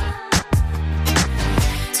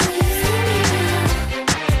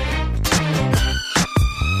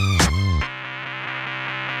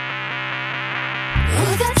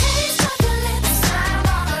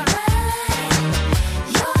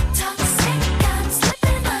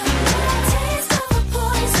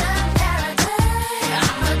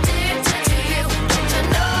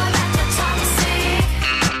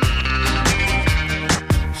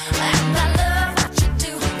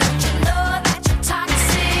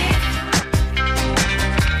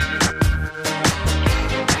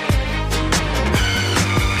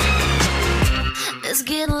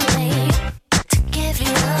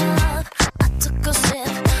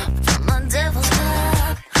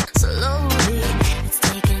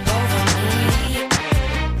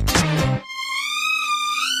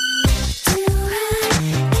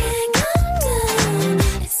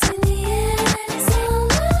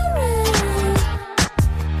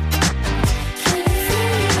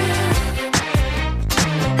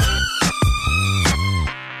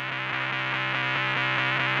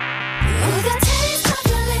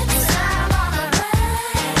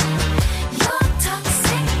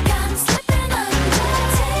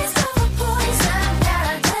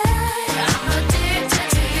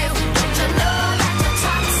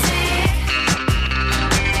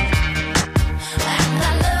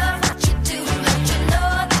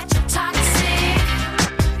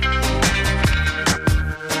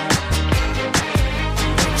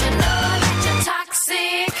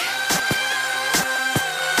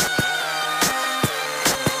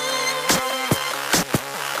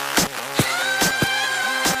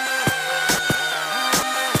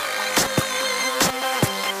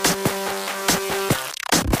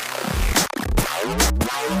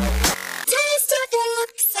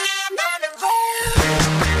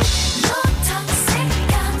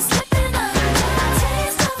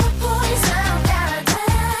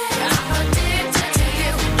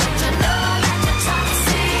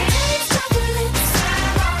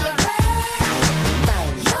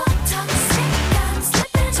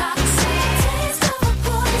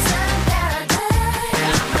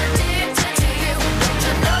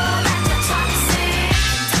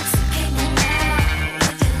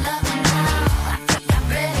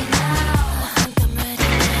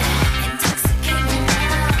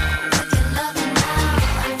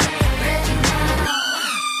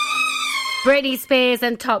 Britney Spears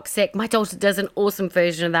and Toxic. My daughter does an awesome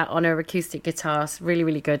version of that on her acoustic guitar. It's really,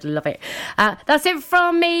 really good. Love it. That's it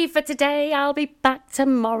from me for today. I'll be back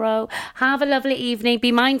tomorrow. Have a lovely evening.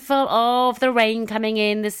 Be mindful of the rain coming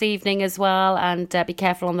in this evening as well, and be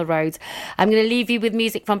careful on the roads. I'm going to leave you with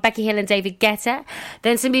music from Becky Hill and David Guetta,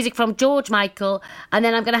 then some music from George Michael, and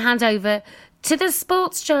then I'm going to hand over to the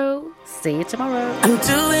sports show. See you tomorrow. I'm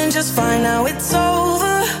doing just fine now, it's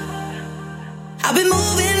over. I've been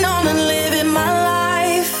moving on and living my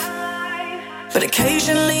life, but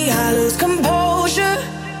occasionally I lose composure,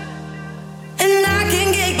 and I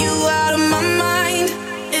can get you out of my mind.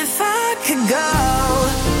 If I could go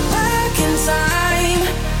back in time,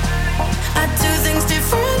 I'd do things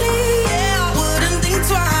differently, yeah, I wouldn't think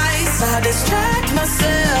twice. I distract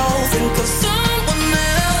myself, think of someone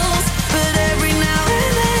else, but every now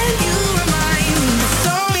and then you remind me. It's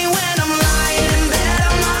only when I'm lying in bed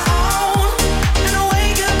on my own, and I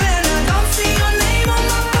wake up and I don't see your name on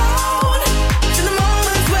my phone, to the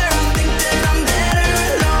moments where I think that I'm better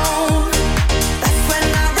alone. That's when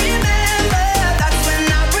I remember, that's when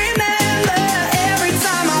I remember. Every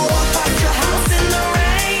time I walk past your house in the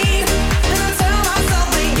rain, and I tell myself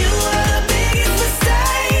that you were the biggest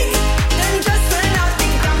mistake, and just when I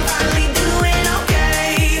think I'm finally doing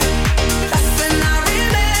okay, that's when I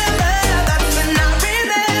remember, that's when I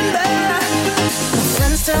remember. My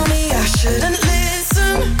friends tell me I shouldn't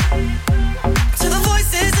listen to the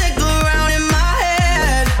voices that go round in my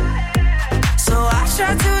head, so I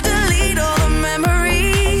try to delete all the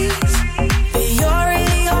memories, but you're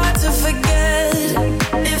really hard to forget.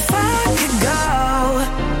 If I could go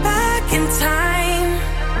back in time,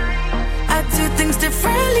 I'd do things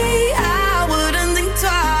differently, I wouldn't think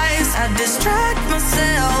twice. I'd distract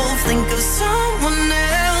myself, think of someone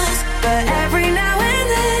else, but every now and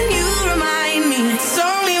then you remind me. It's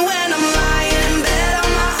only when I'm lying in bed on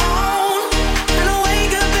my own, and I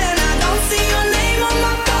wake up and I don't see your name on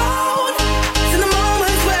my phone, to the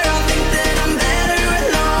moments where I think that I'm better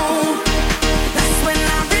alone. That's when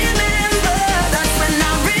I remember, that's when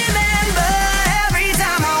I remember. Every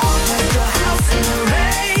time I walk past your house in the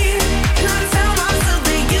rain, and I tell myself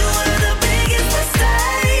that you were the biggest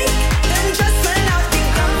mistake, and just when I think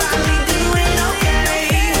I'm finally doing okay,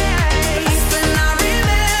 that's when I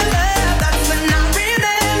remember, that's when I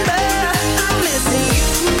remember. I'm missing you.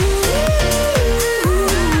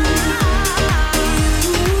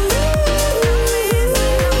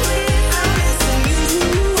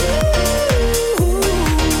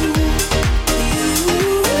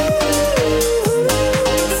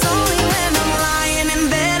 It's only when I'm lying in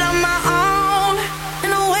bed on my own,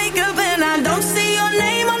 and I wake up and I don't see your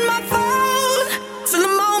name on my phone, to the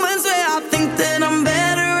moments where I think that I'm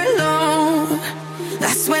better alone.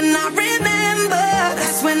 That's when I remember,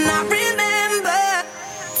 that's when I remember.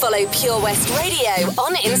 Follow Pure West Radio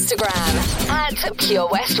on Instagram at Pure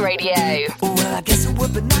West Radio. Well, I guess it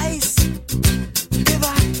would be nice if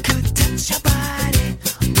I could touch your body.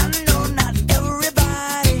 I know not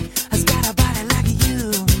everybody has got a body like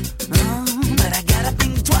you, but I gotta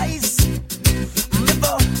think twice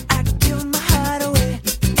before I give my heart away.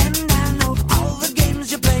 And I know all the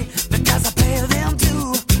games you play, because I play them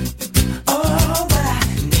too. Oh, but I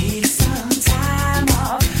need some time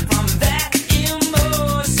off from that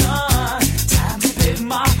emotion. Time to pick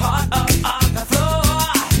my heart up off the floor.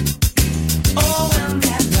 Oh, when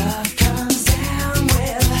that love comes down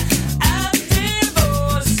without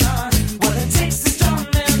devotion, well, it takes a strong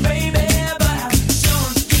man, baby, but I'm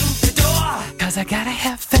showing you the door. 'Cause I gotta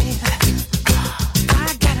have faith, I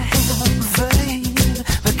gotta have faith,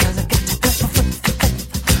 because I got to have faith,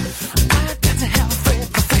 I got to have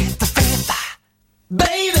faith,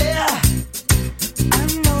 baby. I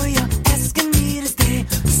know you're asking me to stay.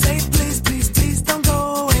 Say please, please, please don't go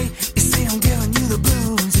away. You say I'm giving you the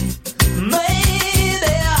blues, maybe.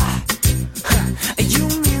 You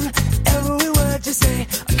mean every word you say.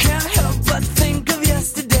 I can't help but think of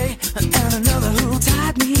yesterday, and another who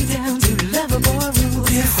tied me down to lover boy rules.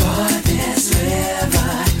 If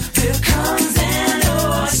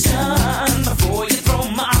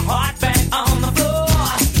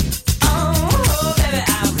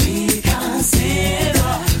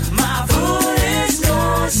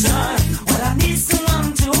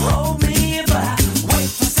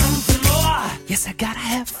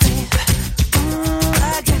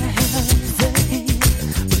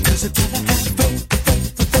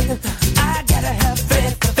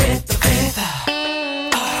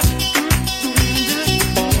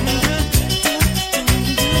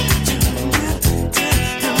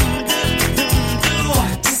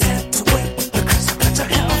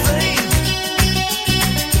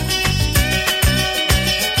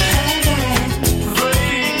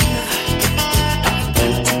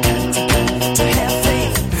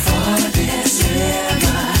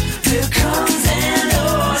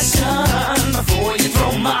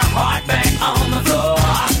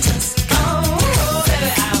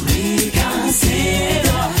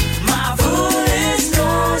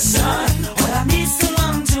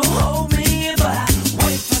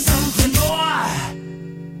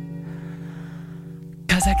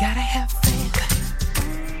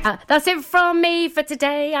That's it from me for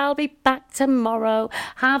today. I'll be back tomorrow.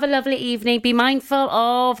 Have a lovely evening. Be mindful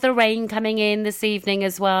of the rain coming in this evening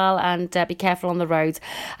as well, and be careful on the roads.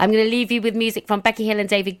 I'm going to leave you with music from Becky Hill and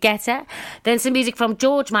David Guetta, then some music from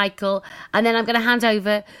George Michael, and then I'm going to hand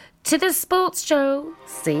over to the sports show.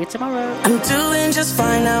 See you tomorrow. I'm doing just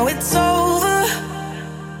fine now, it's over.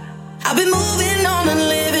 I've been moving on and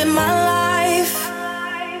living my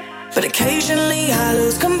life, but occasionally I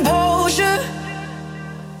lose composure.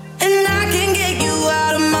 And I can get you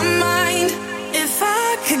out of my mind. If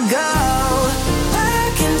I could go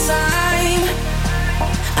back in time,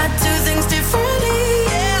 I'd do things differently.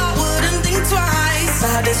 Yeah, I wouldn't think twice.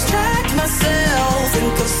 I distract myself,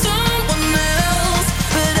 think of someone else.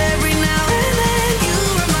 But every now and then you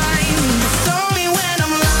remind me. It's only when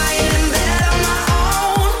I'm lying in bed on my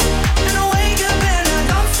own, and I wake up and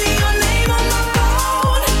I don't see your name on my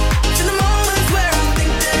phone. To the moments where I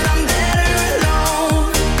think that I'm better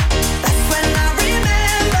alone.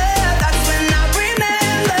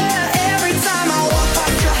 Every time I walk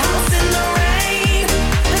past your house in the rain,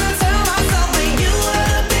 and I tell myself that you were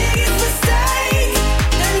the biggest mistake.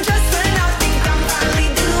 Then just when I think I'm finally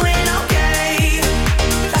doing okay,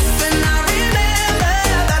 that's when I remember.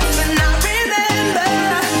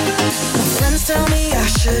 My friends tell me I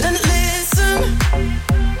shouldn't listen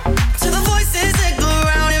to the voices that go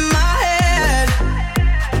round in my head,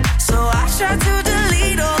 so I try to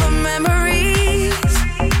delete all the memories.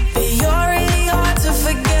 But you're really hard to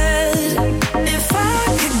forget. If I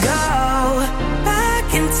could go back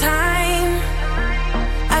in time,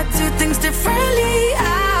 I'd do things differently.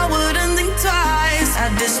 I wouldn't think twice.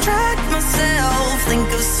 I'd distract myself,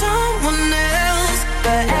 think of someone else.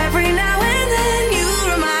 But every now and then you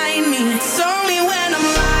remind me. It's only when I'm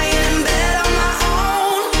lying in bed on my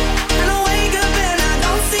own, and I wake up and I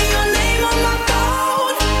don't see your name on my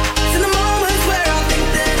phone. It's in the moments where I think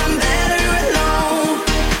that I'm better alone.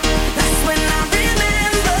 That's when I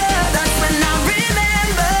remember. That's when I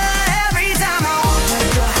remember. Every time I walk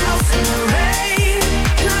past your house in the rain,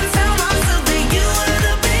 and I tell myself that you were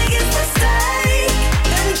the biggest mistake.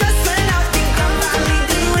 Then just when I think I'm finally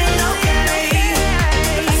doing okay,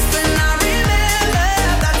 that's when I remember.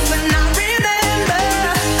 That's when I remember.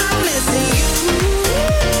 I'm missing you.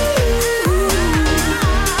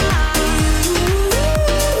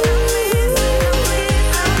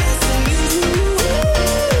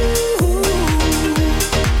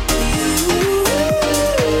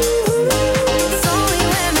 It's only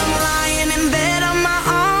when I'm lying in bed on my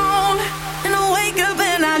own, and I wake up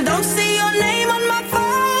and I don't see your name on my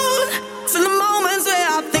phone. It's in the moments where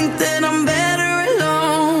I think that I'm better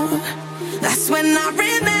alone. That's when I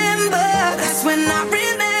remember. That's when I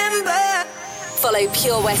remember. Follow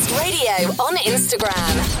Pure West Radio on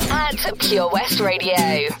Instagram at Pure West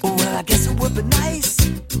Radio. Well, I guess it would be nice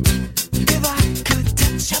if I could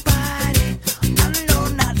touch your body. I know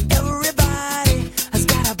not everybody has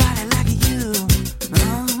got a body like you,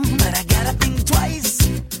 but I gotta think twice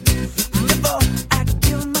before I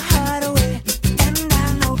give my heart away. And I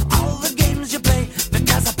know all the games you play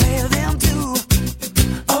because I play them too.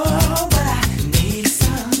 Oh, but I need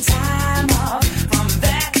some time off from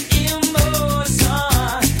that emotion.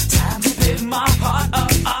 Time to pick my heart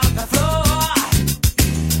up off the floor.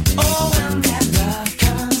 Oh, when that love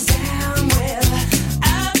comes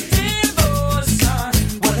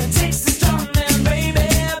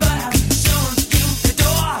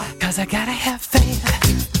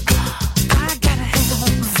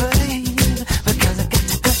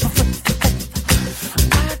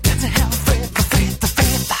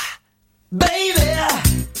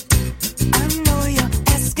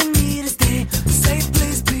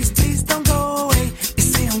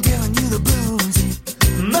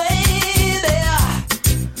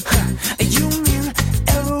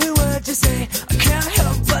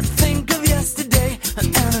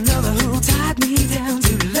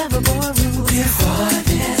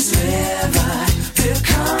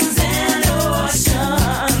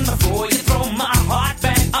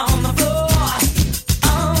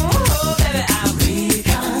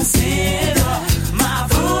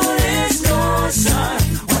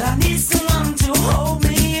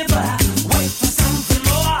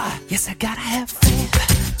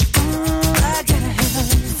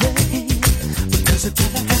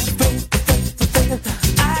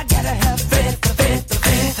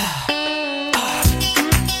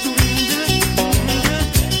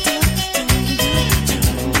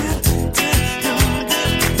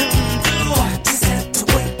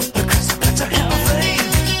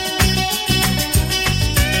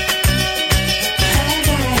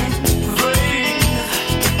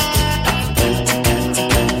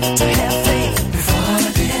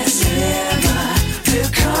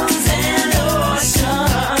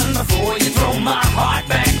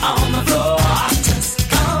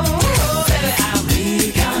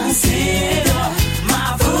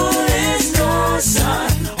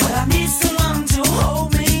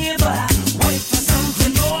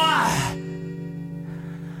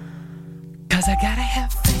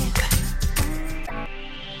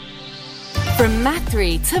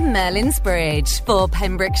Mathry to Merlin's Bridge for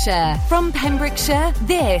Pembrokeshire. From Pembrokeshire,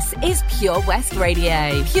 this is Pure West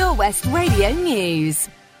Radio. Pure West Radio News.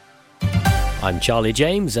 I'm Charlie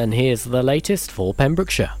James, and here's the latest for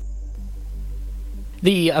Pembrokeshire.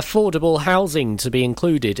 The affordable housing to be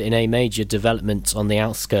included in a major development on the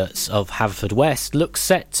outskirts of Haverfordwest looks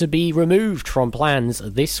set to be removed from plans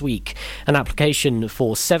this week. An application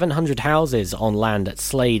for 700 houses on land at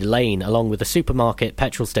Slade Lane, along with a supermarket,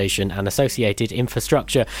 petrol station and associated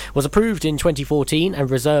infrastructure, was approved in 2014, and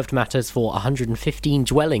reserved matters for 115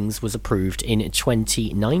 dwellings was approved in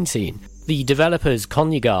 2019. The developer's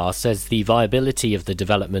Conygar says the viability of the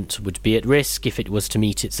development would be at risk if it was to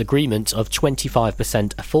meet its agreement of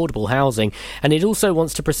 25% affordable housing, and it also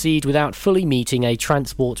wants to proceed without fully meeting a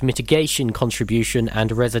transport mitigation contribution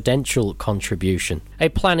and residential contribution. A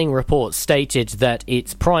planning report stated that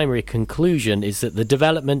its primary conclusion is that the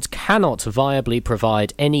development cannot viably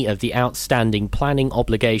provide any of the outstanding planning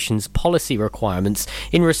obligations policy requirements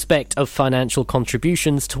in respect of financial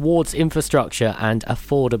contributions towards infrastructure and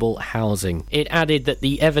affordable housing. It added that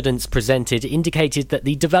the evidence presented indicated that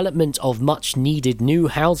the development of much-needed new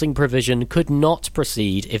housing provision could not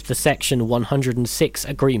proceed if the Section 106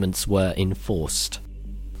 agreements were enforced.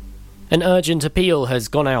 An urgent appeal has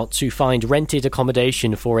gone out to find rented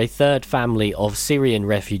accommodation for a third family of Syrian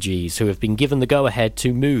refugees who have been given the go-ahead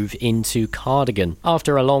to move into Cardigan.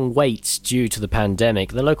 After a long wait due to the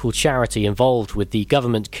pandemic, the local charity involved with the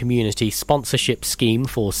government community sponsorship scheme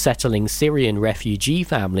for settling Syrian refugee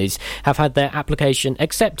families have had their application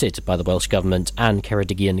accepted by the Welsh Government and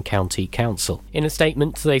Ceredigion County Council. In a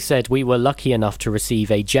statement, they said, "We were lucky enough to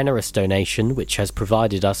receive a generous donation which has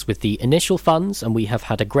provided us with the initial funds, and we have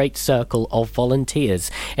had a great circle of volunteers.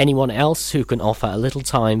 Anyone else who can offer a little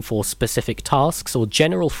time for specific tasks or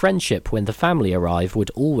general friendship when the family arrive would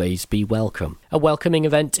always be welcome." A welcoming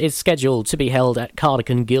event is scheduled to be held at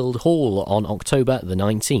Cardigan Guild Hall on October the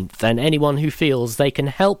 19th, and anyone who feels they can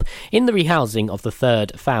help in the rehousing of the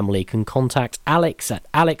third family can contact Alex at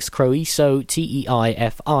alexcroiso,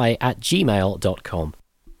 TEIFI@gmail.com.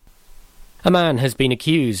 A man has been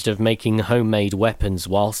accused of making homemade weapons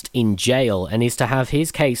whilst in jail and is to have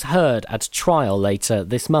his case heard at trial later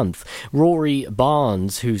this month. Rory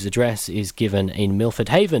Barnes, whose address is given in Milford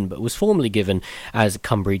Haven but was formerly given as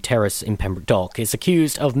Cumbria Terrace in Pembroke Dock, is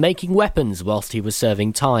accused of making weapons whilst he was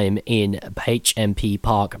serving time in HMP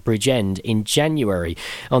Park Bridgend in January.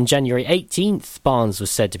 On January 18th, Barnes was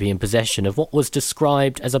said to be in possession of what was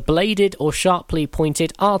described as a bladed or sharply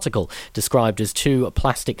pointed article, described as two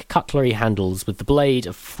plastic cutlery handles with the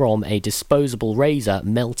blade from a disposable razor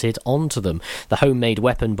melted onto them. The homemade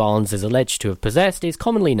weapon Barnes is alleged to have possessed is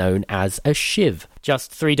commonly known as a shiv. Just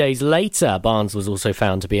 3 days later, Barnes was also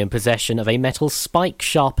found to be in possession of a metal spike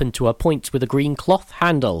sharpened to a point with a green cloth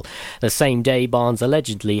handle. The same day, Barnes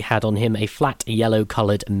allegedly had on him a flat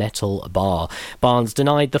yellow-coloured metal bar. Barnes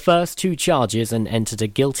denied the first two charges and entered a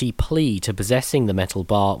guilty plea to possessing the metal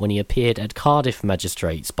bar when he appeared at Cardiff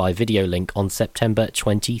Magistrates by video link on September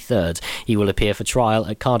 23rd. He will appear for trial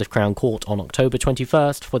at Cardiff Crown Court on October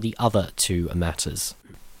 21st for the other two matters.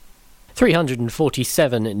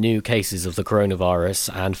 347 new cases of the coronavirus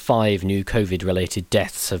and 5 new COVID-related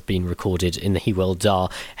deaths have been recorded in the Hywel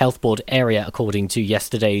Dda Health Board area, according to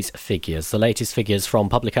yesterday's figures. The latest figures from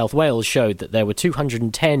Public Health Wales showed that there were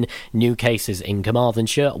 210 new cases in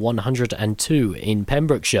Carmarthenshire, 102 in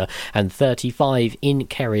Pembrokeshire and 35 in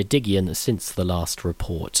Ceredigion since the last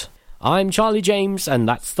report. I'm Charlie James, and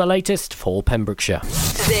that's the latest for Pembrokeshire.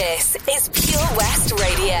 This is Pure West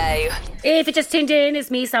Radio. If you just tuned in, it's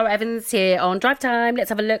me, Sara Evans, here on Drive Time. Let's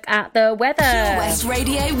have a look at the weather. Pure West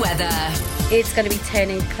Radio weather. It's going to be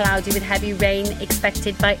turning cloudy with heavy rain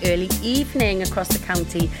expected by early evening across the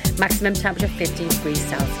county. Maximum temperature 15 degrees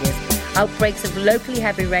Celsius. Outbreaks of locally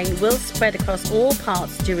heavy rain will spread across all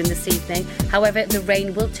parts during this evening. However, the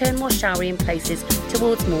rain will turn more showery in places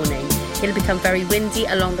towards morning. It'll become very windy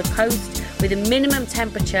along the coast with a minimum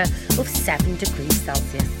temperature of 7 degrees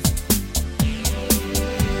Celsius.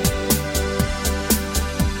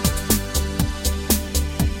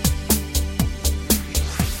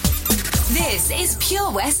 This is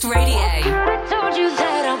Pure West Radio. I told you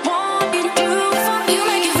that I wanted you. You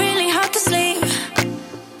make it really hard to sleep.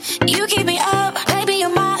 You keep me up, baby, you're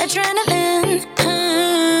my adrenaline.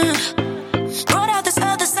 Brought out this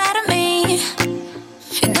other side of me.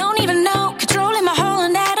 You don't even know, controlling my whole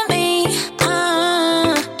anatomy.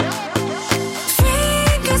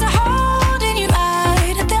 Free 'cause I'm holding you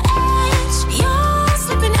right at the edge. You're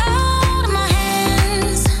slipping out of my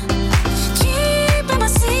hands. Keeping my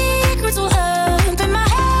secrets all up in my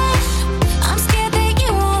head. I'm scared that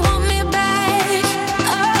you won't want me back.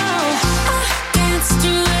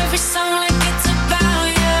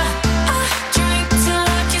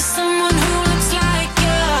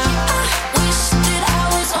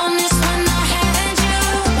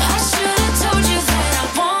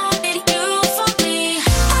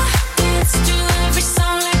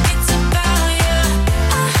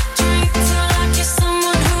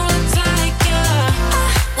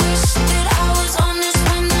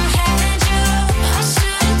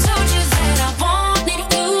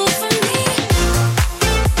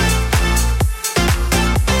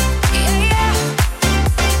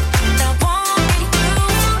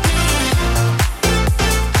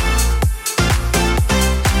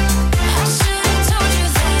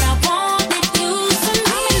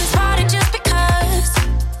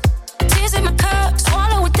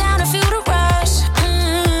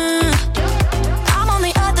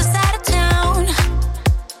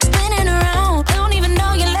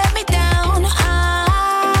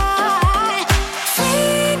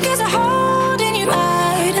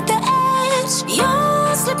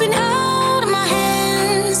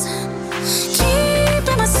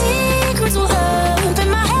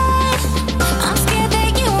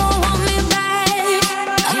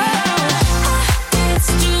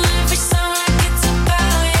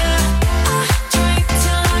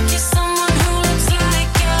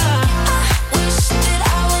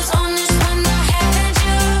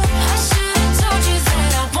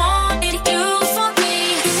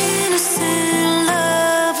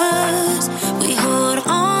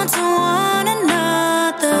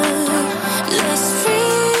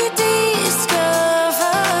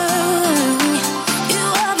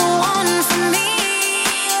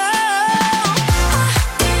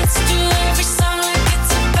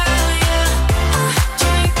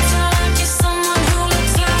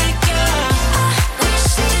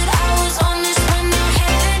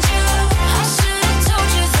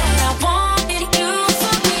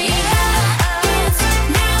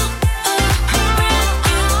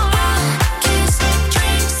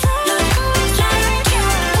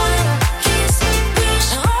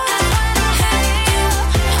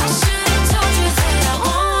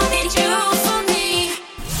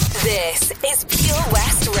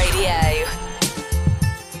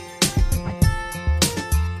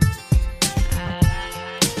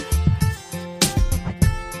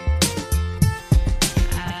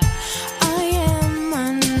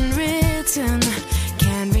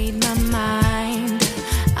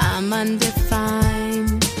 I'm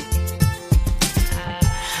undefined.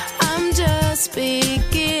 I'm just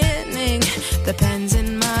beginning, the pen's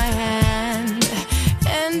in my hand,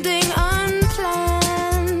 ending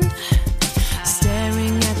unplanned.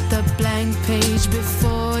 Staring at the blank page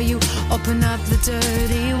before you, open up the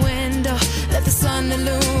dirty window, let the sun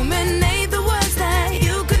illuminate the words that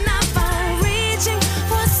you could not find. Reaching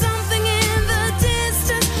for something in the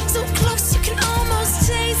distance, so close you can almost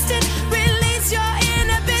taste it. Release your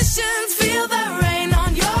inhibitions, feel the rain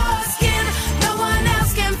on your skin. No one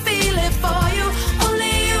else can feel it for you,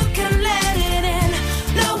 only you can let it in.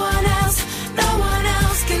 No one else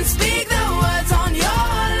can speak the words on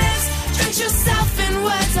your lips. Drench yourself in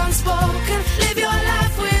words unspoken, live your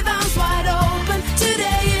life with arms wide open.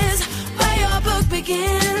 Today is where your book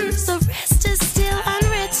begins, the rest is still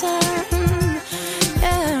unwritten.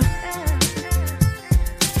 Yeah.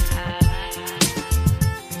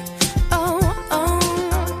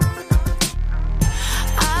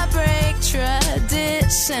 I break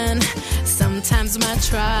tradition. Sometimes my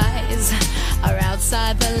tries are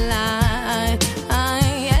outside the line.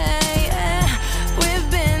 We've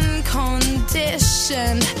been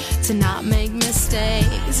conditioned to not make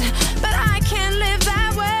mistakes, but I can't live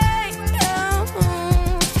that way. No.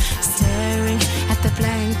 Staring at the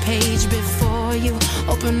blank page before you,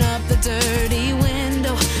 open up the dirty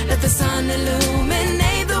window, let the sun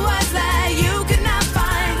illuminate the words that you could not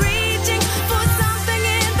find. Reaching for something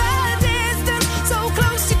in the distance, so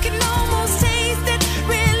close you can almost taste it.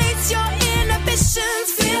 Release your inhibitions,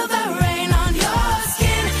 feel the rain on your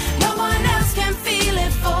skin. No one else can feel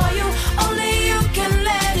it for you, only you can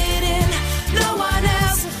let it in. No one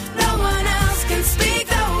else can speak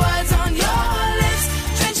the words on your lips.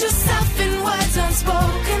 Drench yourself in words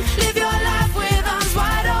unspoken, live your life with arms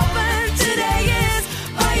wide open. Today is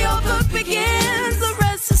where your book begins, the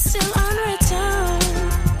rest is still unwritten.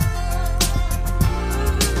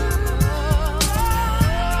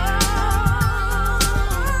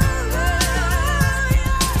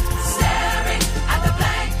 Staring at the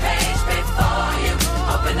blank page before you,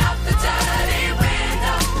 open up the dirty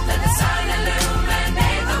window, let the sun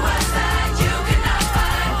illuminate the words that you cannot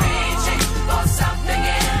find. Reaching for something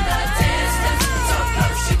in the distance, so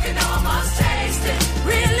close you can almost taste it.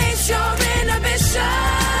 Release your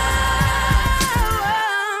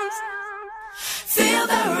inhibitions, feel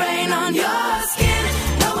the rain on your skin.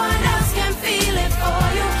 No one else can feel it for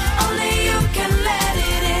you, only you can let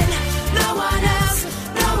it in. No one else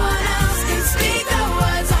can speak the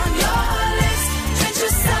words on your lips. Drench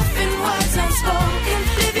yourself in words unspoken,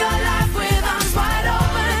 live your life with arms wide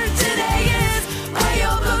open. Today is where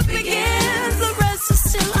your book begins, the rest is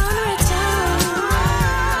still unwritten.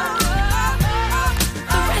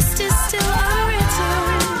 The rest is still unwritten.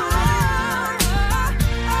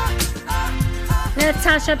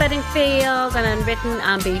 Natasha Bedingfield and Unwritten,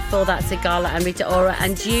 and before that Sigala and Rita Ora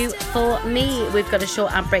and You For Me. We've got a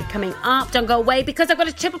short ad break coming up. Don't go away because I've got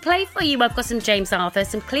a triple play for you. I've got some James Arthur,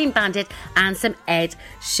 some Clean Bandit and some Ed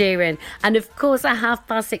Sheeran. And of course at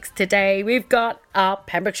 6:30 today we've got our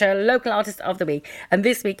Pembrokeshire Local Artist of the Week, and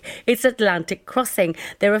this week it's Atlantic Crossing.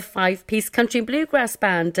 They're a 5-piece country and bluegrass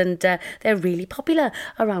band, and they're really popular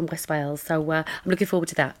around West Wales, so I'm looking forward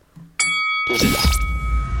to that.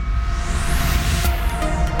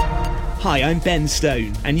 Hi, I'm Ben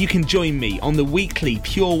Stone, and you can join me on the weekly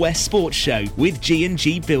Pure West Sports Show with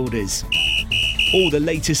G&G Builders. All the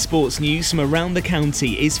latest sports news from around the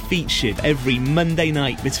county is featured every Monday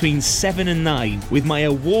night between 7 and 9 with my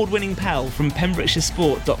award-winning pal from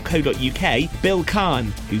PembrokeshireSport.co.uk, Bill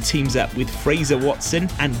Kahn, who teams up with Fraser Watson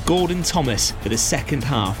and Gordon Thomas for the second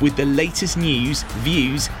half with the latest news,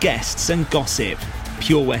 views, guests and gossip.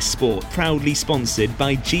 Pure West Sport, proudly sponsored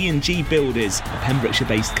by G&G Builders, a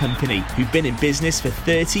Pembrokeshire-based company who've been in business for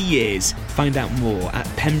 30 years. Find out more at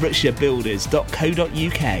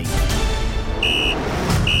PembrokeshireBuilders.co.uk.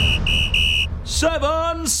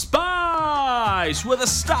 7 Spice, where the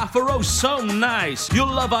staff are oh so nice. You'll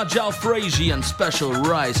love our jalfrezi and special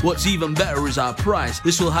rice. What's even better is our price.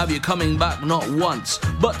 This will have you coming back not once,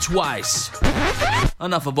 but twice.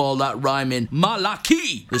 Enough of all that rhyming.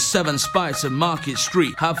 Malaki! The 7 Spice of Market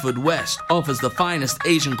Street, Haverfordwest, offers the finest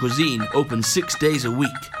Asian cuisine, open 6 days a week.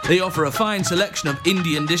 They offer a fine selection of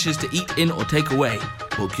Indian dishes to eat in or take away.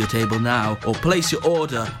 Book your table now or place your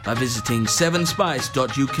order by visiting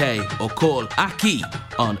 7spice.uk or call Aki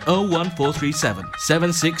on 01437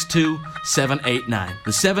 762 789.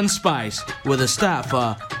 The 7 Spice, where the staff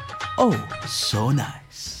are oh so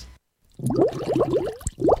nice.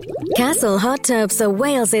 Castle Hot Tubs are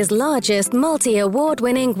Wales's largest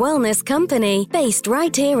multi-award-winning wellness company based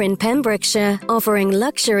right here in Pembrokeshire, offering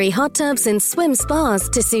luxury hot tubs and swim spas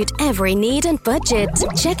to suit every need and budget.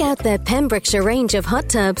 Check out their Pembrokeshire range of hot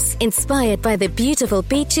tubs, inspired by the beautiful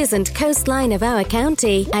beaches and coastline of our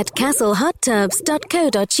county at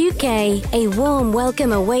castlehottubs.co.uk. A warm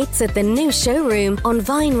welcome awaits at the new showroom on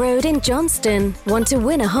Vine Road in Johnston. Want to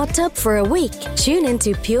win a hot tub for a week? Tune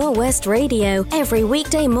into Pure West Radio every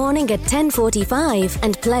weekday morning at 10:45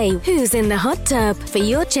 and play Who's in the Hot Tub for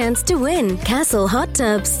your chance to win. Castle Hot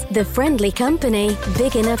Tubs, the friendly company,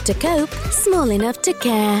 big enough to cope, small enough to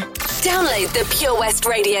care. Download the Pure West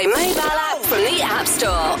Radio mobile app from the App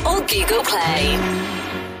Store or Google Play.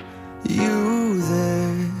 You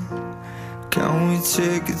there? Can we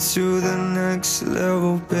take it to the next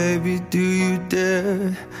level, baby? Do you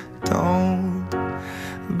dare? Don't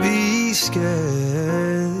be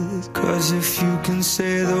scared, 'cause if you can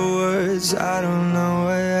say the words, I don't know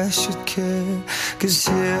why I should care. 'Cause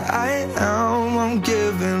here I am, I'm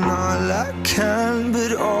giving all I can,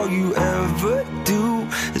 but all you ever do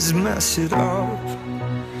is mess it up.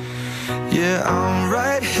 Yeah, I'm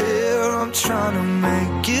right here, I'm trying to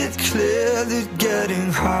make it clear that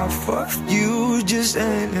getting half of you just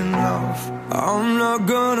ain't enough. I'm not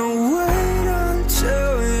gonna wait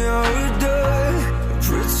until you're done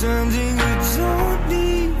pretending you don't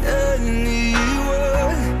need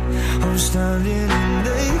anyone. I'm standing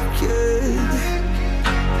naked,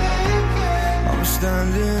 I'm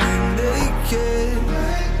standing naked.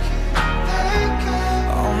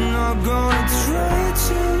 I'm not gonna try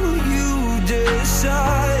till you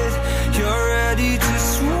decide you're ready to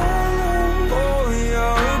swallow all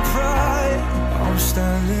your pride. I'm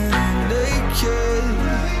standing naked,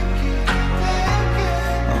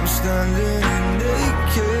 I'm standing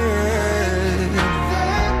naked.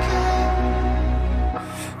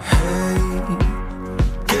 Hey,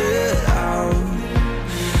 get out.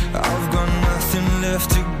 I've got nothing left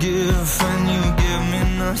to give, and you give me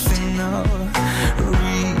nothing now.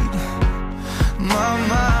 Read my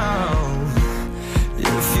mouth.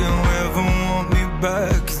 If you ever want me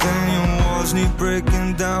back, then your walls need breaking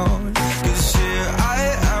down. 'Cause here I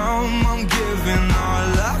am, I'm giving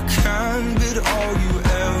all I can, but all you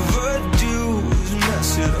ever do is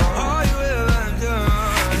mess it up. All you ever do.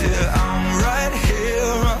 Yeah, I'm right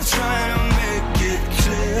here, I'm trying to make it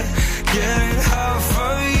clear. Getting half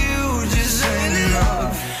of you just ain't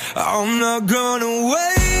enough. I'm not gonna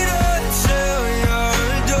wait until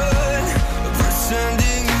you're done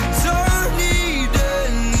pretending you don't need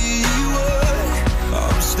anyone.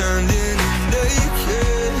 I'm standing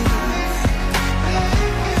naked,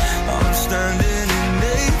 I'm standing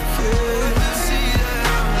naked.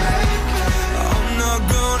 I'm not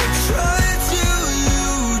gonna try till you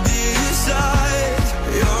decide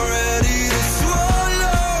you're ready to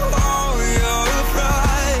swallow all your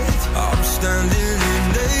pride. I'm standing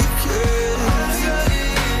naked,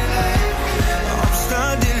 I'm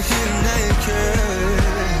standing here naked.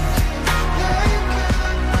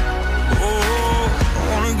 Oh, I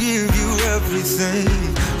wanna give you everything,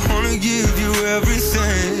 wanna give you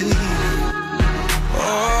everything. Oh,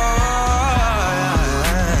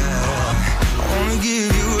 I wanna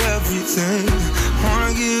give you everything,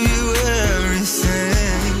 wanna give you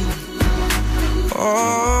everything.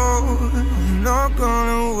 Oh, I'm not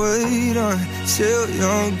gonna wait until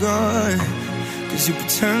you're gone, 'cause you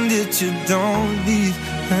pretended you don't need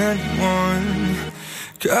anyone.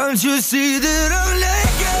 Can't you see that I'm naked?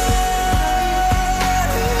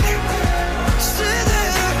 See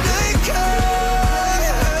that I'm naked.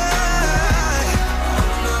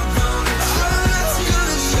 I'm not gonna try unless you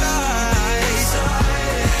decide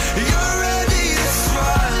you're ready to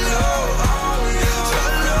swallow all your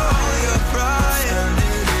pride.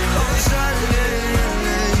 I'm standing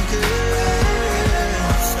naked,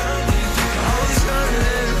 I'm standing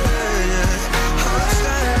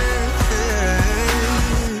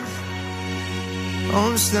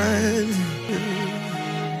I'm standing.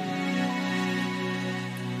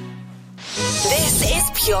 This is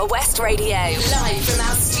Pure West Radio, live from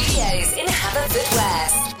our studios in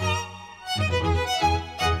Haverfordwest.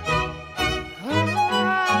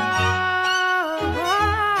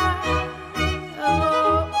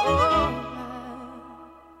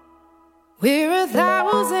 We're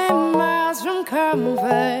 1,000 miles from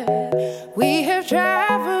comfort. We have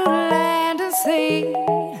traveled land and sea.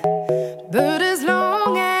 But as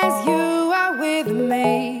long as you are with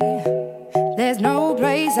me, there's no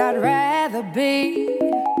place I'd rather be.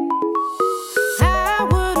 I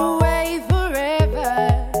would away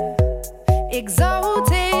forever,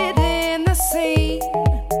 exalted in the sea.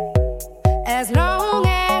 As long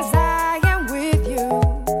as I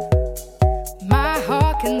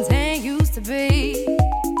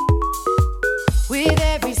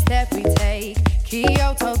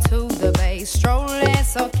to the bay, strolling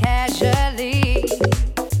so casually.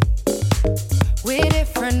 We're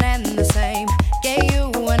different and the same. Gave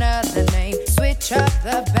you another name. Switch up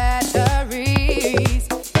the batteries.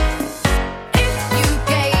 If you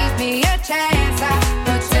gave me a chance, I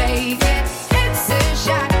would take it. It's a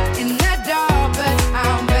shot in the dark, but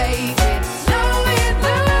I'll make it. Knowing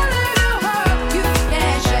the little hope you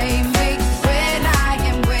can't shame me. When I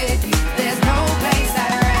am with you, there's no place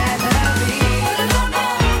I'd rather be. No, no,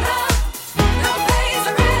 no, no place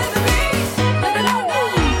I'd rather be. No, no, no,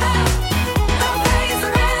 no, no place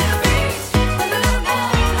I'd rather be. No, no, no,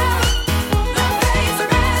 no, no place I'd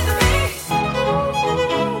rather be.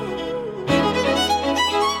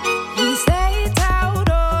 We set out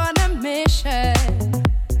on a mission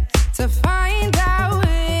to find our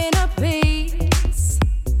inner peace,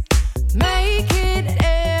 make it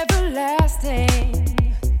everlasting,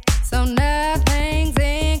 so nothing's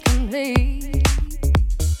incomplete.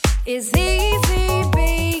 It's easy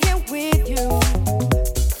being with you,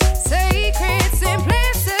 sacred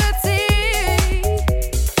simplicity.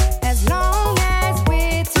 As long as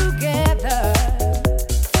we're together,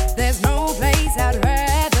 there's no place I'd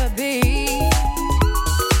rather be.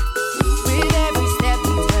 With every step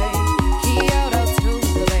we take, Kyoto to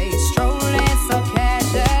the bay, strolling so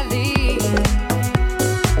casually.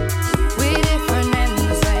 We're different and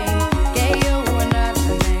the same. Gave you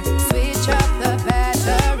another name. Switch up the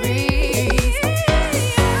batteries.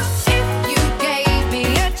 If you gave me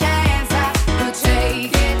a chance, I would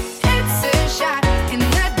take it. It's a shot in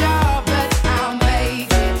the dark, but I'll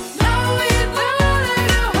make it. Knowing the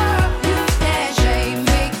little hope you can't shame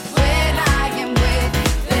me. When I am with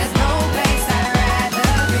you, there's no place I'd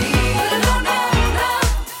rather be. No, no, no,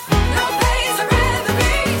 no place I'd rather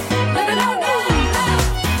be. No, no, no, no,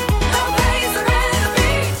 no place I'd rather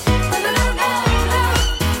be. No, no, no, no,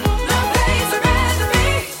 no place I'd rather be.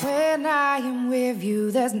 When I am with you,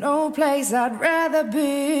 there's no place I'd rather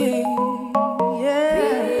be.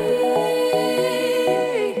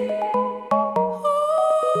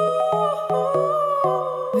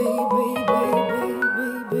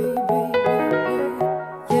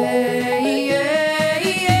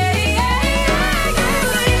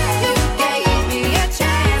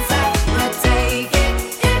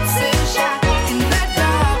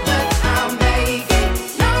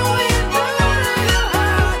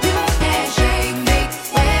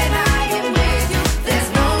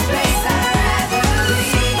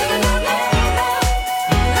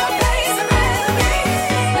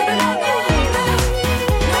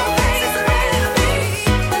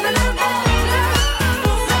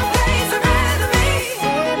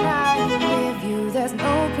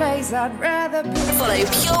 I'd rather be. Follow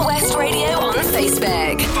Pure West Radio on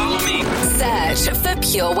Facebook. Follow me. Search for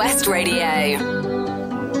Pure West Radio.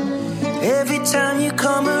 Every time you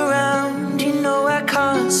come around, you know I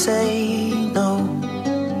can't say no.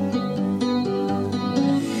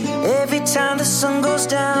 Every time the sun goes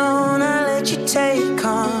down, I let you take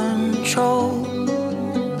control.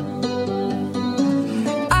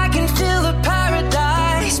 I can feel the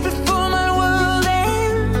paradise before my world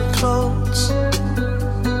implodes.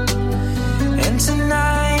 And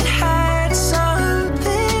tonight had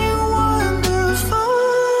something wonderful.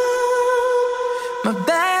 My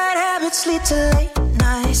bad habits lead to late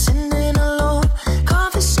nights, sitting alone,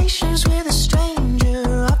 conversations with a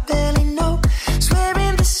stranger I barely know,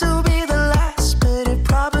 swearing this will be the last, but it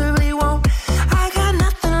probably won't. I got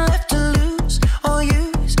nothing left to lose or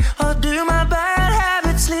use or do. My bad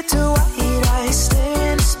habits lead to white eyes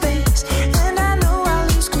staring into space, and I know I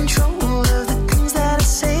lose control of the things that I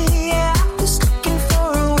say. Yeah, I was looking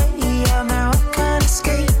for a way out, now I can't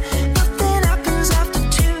escape. Nothing happens after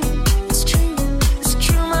two. It's true, it's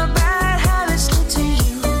true. My bad habits lead to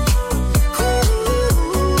you.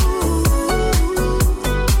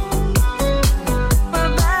 My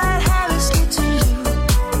bad habits lead to you.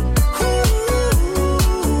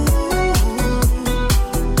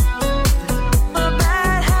 My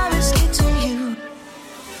bad habits lead to you.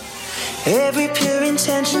 Every pure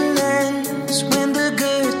intention ends when the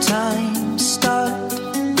good times start.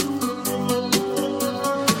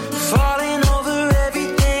 Falling over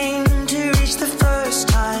everything to reach the first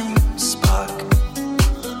time spark.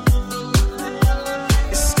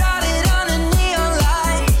 It started under neon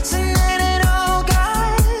lights and then it all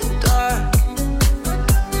got dark.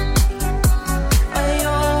 I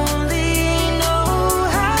only know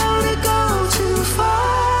how to go too far.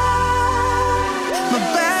 My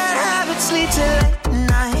bad habits lead to late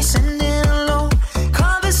nights, sitting alone,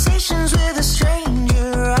 conversations with a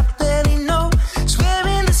stranger I barely know,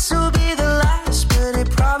 swearing this will be the last, but it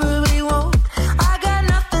probably won't. I got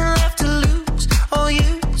nothing left to lose or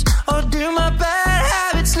use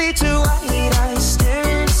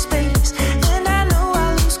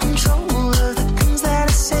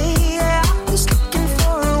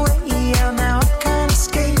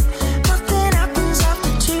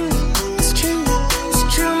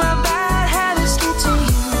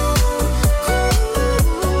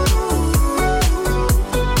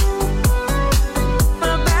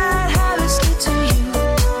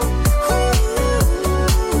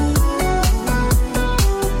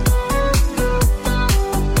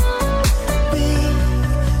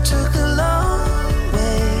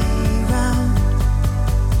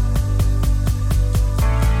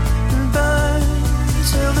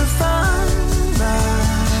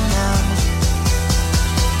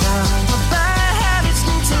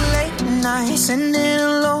sending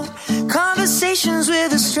alone. Conversations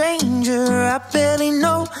with a stranger I barely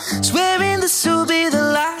know. Swearing this will be the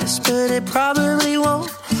last, but it probably won't.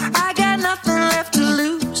 I got nothing left to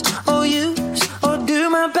lose or use, or do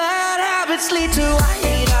my bad habits lead to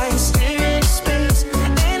white eyes staring into space?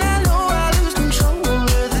 And I know I lose control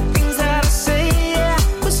of the things that I say. I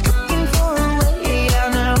was looking for a way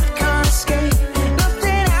out, now I can't escape.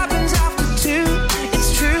 Nothing happens after two. It's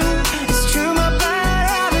true, my bad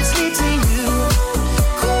habits lead to you.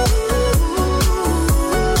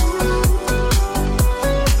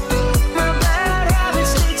 My bad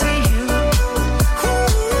habits lead to you.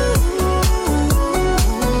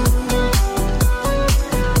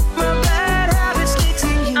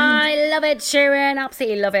 Love it, Sheeran.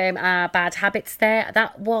 Absolutely love him. Bad Habits there.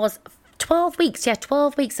 That was 12 weeks. Yeah,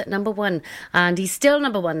 12 weeks at number one. And he's still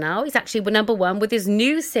number one now. He's actually number one with his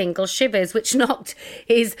new single, Shivers, which knocked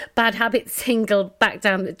his Bad Habits single back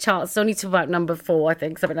down the charts. Only to about number 4, I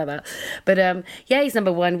think, something like that. But yeah, he's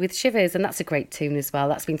number one with Shivers. And that's a great tune as well.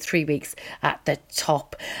 That's been 3 weeks at the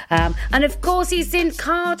top. And of course, he's in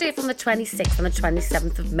Cardiff on the 26th and the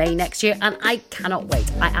 27th of May next year. And I cannot wait.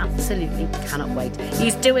 I absolutely cannot wait.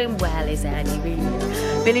 He's doing well, isn't he? Really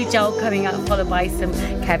is. Billy Joel coming up, followed by some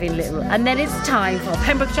Kevin Little. And then it's time for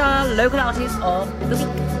Pembrokeshire Local Artist of the Week.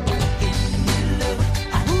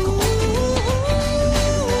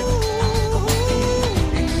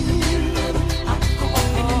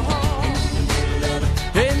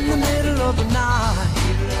 In the middle of the night,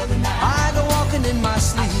 I go walking in my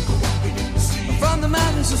sleep, from the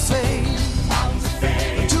mountains of fame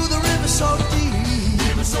to the river so deep.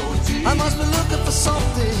 I must be looking for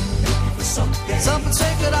something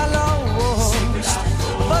sacred I lost.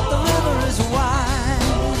 But the river is wide,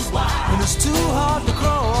 and it's too hard to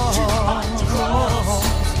cross.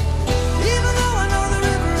 Even though I know the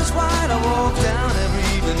river is wide, I walk down every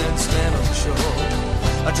evening and stand on the shore.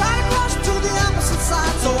 I try to cross to the opposite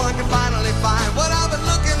side so I can finally find what I've been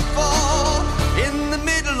looking for. In the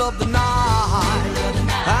middle of the night,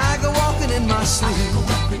 I go walking in my sleep,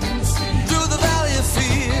 through the valley of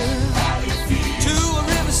fear, to a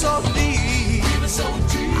river so deep.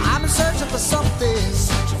 I'm searching for something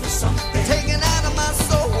taken out of my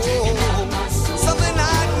soul, something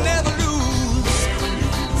I'd never lose,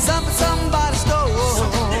 something somebody stole.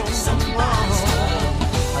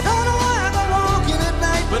 I don't know why I go walking at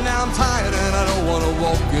night, but now I'm tired and I don't want to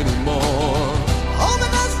walk anymore. Hope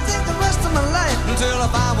it doesn't take the rest of my life until I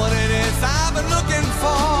find what it is I've been looking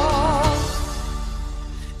for.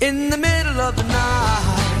 In the middle of the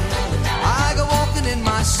night, I go walking in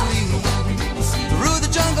my sleep, through the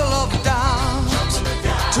jungle of doubt,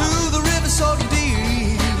 to the river so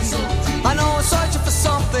deep. I know I'm searching for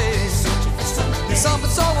something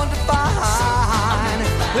so undefined,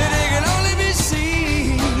 that it can only be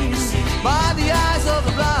seen by the eyes of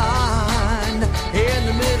the blind. In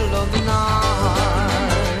the middle of the night.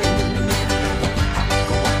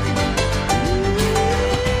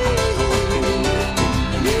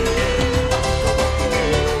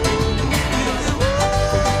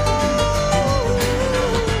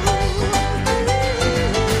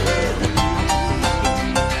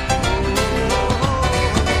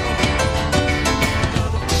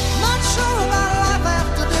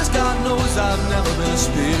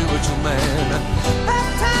 Spiritual man,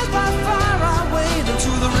 baptized by fire, I wade into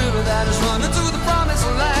the river that is running to the promised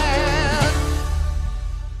land.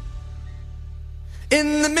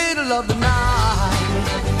 In the middle of the night,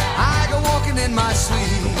 I go walking in my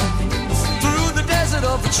sleep, through the desert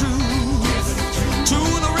of the truth, to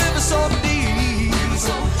the river so deep.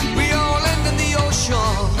 We all end in the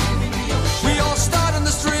ocean, we all start in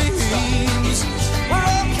the streams. We're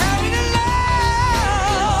all carried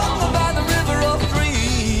along by the river of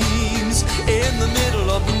dreams. In the middle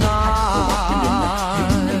of the night,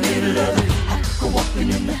 in the middle of it, I go walking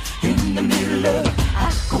in the middle of it, I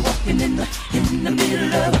go walking in the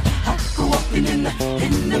middle of it, I go walking in the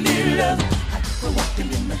middle of it, I go walking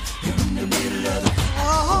in the middle of it, oh,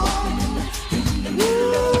 in the middle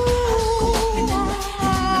of it.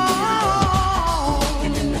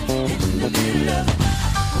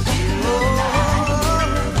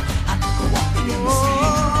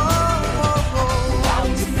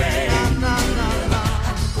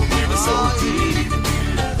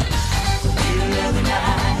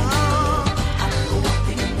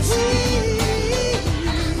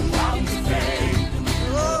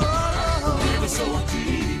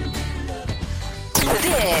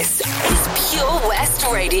 This is Pure West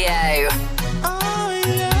Radio.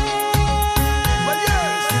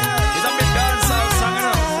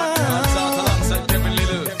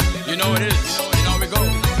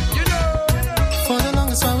 For the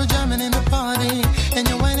longest while we're jamming in the party,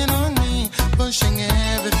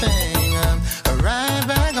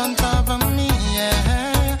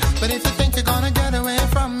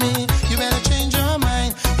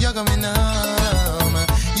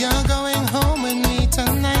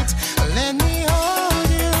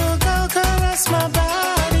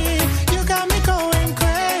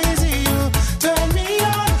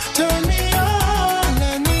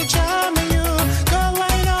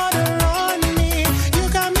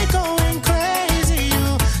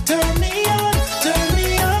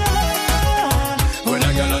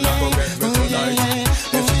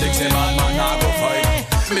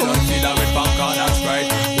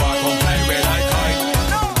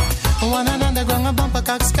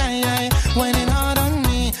 peacock sky, whining hard on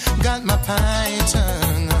me. Got my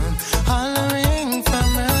python hollering for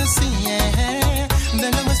mercy, yeah.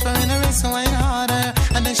 Then I whisper in her ear, so wine harder.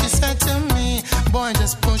 And then she said to me, boy,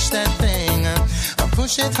 just push that thing,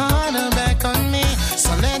 push it harder back on me.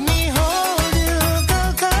 So let me hold you,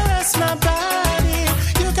 go caress my body.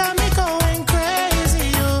 You got me going crazy.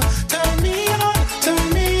 You turn me on,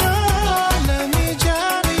 turn me on. Let me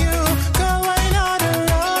jab you, go wine harder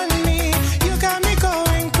on me. You got me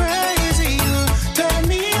going crazy. You turn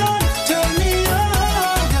me on,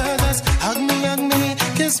 girl. Just hug me,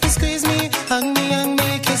 kiss me, squeeze me. Hug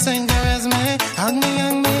me, kiss and caress me. Hug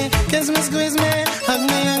me, kiss me, squeeze me. Hug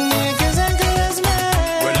me, kiss and caress me.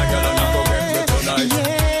 When I get on, I go get me tonight.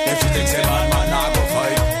 If she thinks a man, I go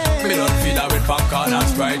fight. Me don't feed her with popcorn and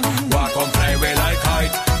Sprite. Walk on, fly away like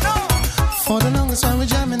kite. For the longest while we're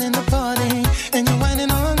jamming in the party, and you're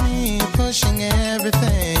whining on me, pushing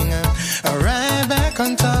everything right back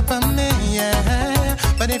on top of me, yeah.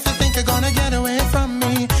 But if you think you're gonna get away from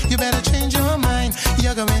me, you better change your mind.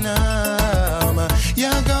 You're going home.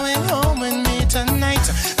 You're going home with me tonight.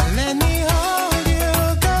 Let me hold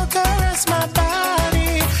you, go caress my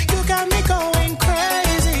body. You got me going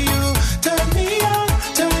crazy. You turn me on,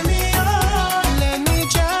 let me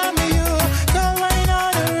jam you, go right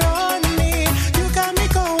harder on me. You got me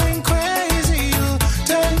going crazy. You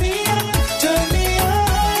turn me on, yeah.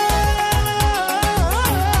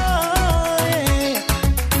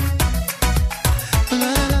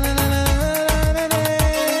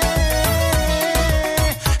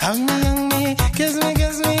 Hug me, kiss me,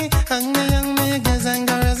 hug me, kiss and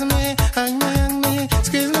caress me. Hug me,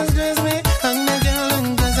 squeeze me, hug me, girl, and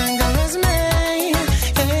kiss and caress me.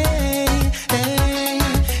 Hey, hey,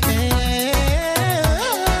 hey,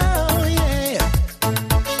 oh yeah.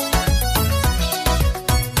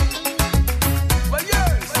 Well,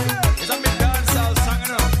 yes, it's a big dancehall song,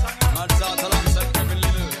 Mads out alongside Kevin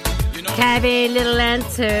Little. You know. Kevin Little and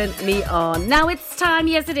Turn Me On. Now it's time,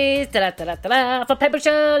 yes it is, for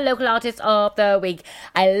Pembrokeshire Local Artist of the Week.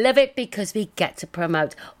 I love it because we get to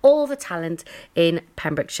promote all the talent in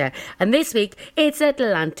Pembrokeshire. And this week, it's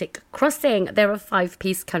Atlantic Crossing. They're a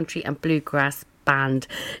 5-piece country and bluegrass band.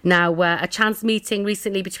 Now, a chance meeting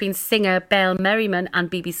recently between singer Belle Merriman and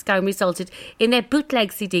BB Scone resulted in their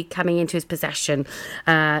bootleg CD coming into his possession.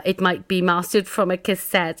 It might be mastered from a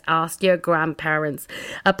cassette. Ask your grandparents.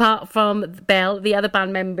 Apart from Belle, the other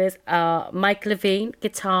band members are Mike Levine,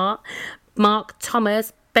 guitar, Mark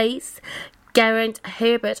Thomas, bass, Geraint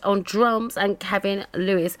Herbert on drums, and Kevin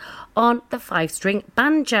Lewis on the 5-string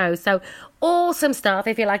banjo. So awesome stuff.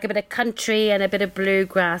 If you like a bit of country and a bit of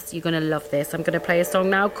bluegrass, you're going to love this. I'm going to play a song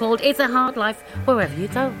now called It's a Hard Life Wherever You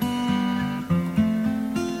Go.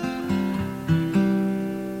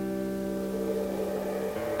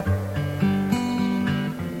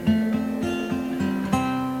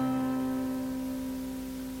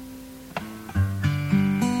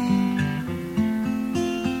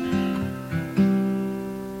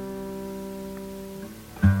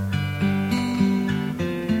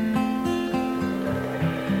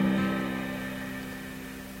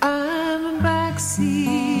 I'm a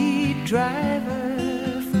backseat driver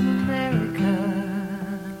from America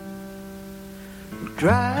who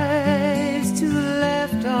drives to the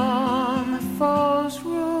left on the Falls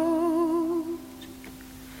Road.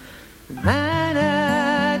 The man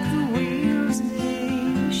at the wheel's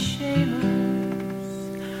named Seamus.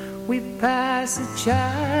 We pass a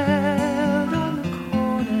child on the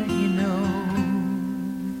corner, he knows.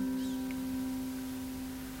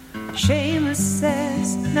 Seamus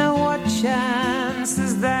says, now what chance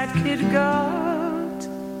has that kid got?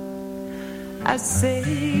 I say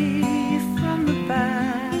from the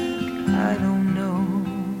back, I don't know.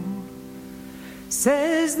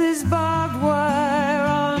 Says there's barbed wire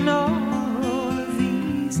on all of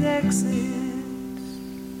these exits.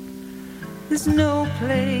 There's no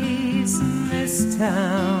place in this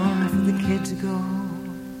town for the kid to go.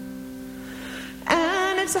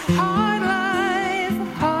 And it's a hard life,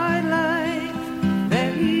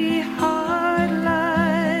 very hard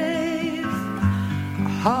life, a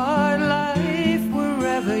hard life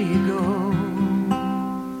wherever you go.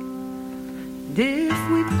 And if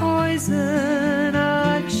we poison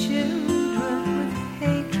our children with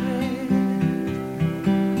hatred,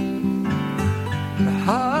 the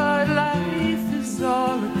hard life is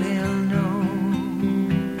all that they'll know.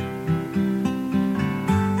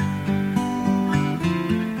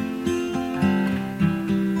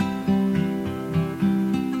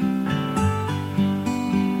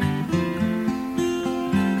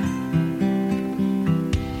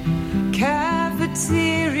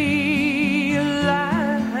 Cafeteria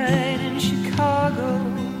line in Chicago,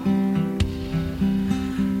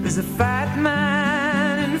 a fat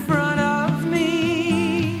man in front of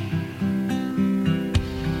me.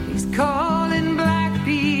 He's calling black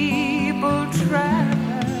people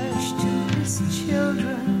trash to his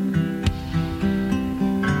children.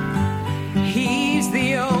 He's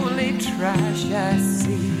the only trash I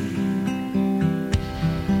see.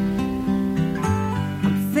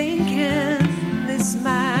 I'm thinking this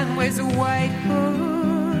man wears a white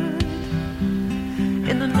hood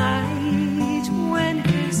in the night when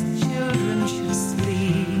his children should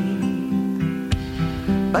sleep.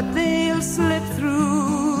 But they'll slip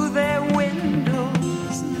through their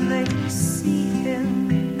windows and they'll see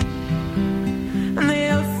him, and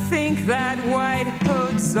they'll think that white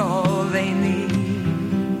hood's all they need.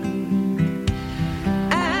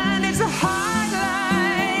 And it's a hard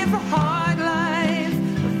life, a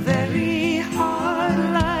very hard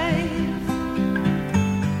life,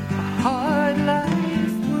 a hard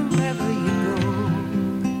life wherever you go.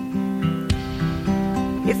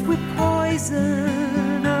 If we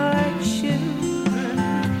poison our children with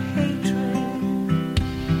hatred,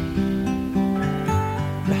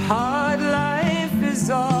 the hard life is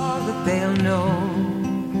all that they'll know.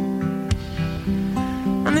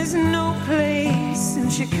 And there's no place in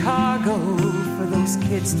Chicago for those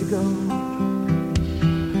kids to go.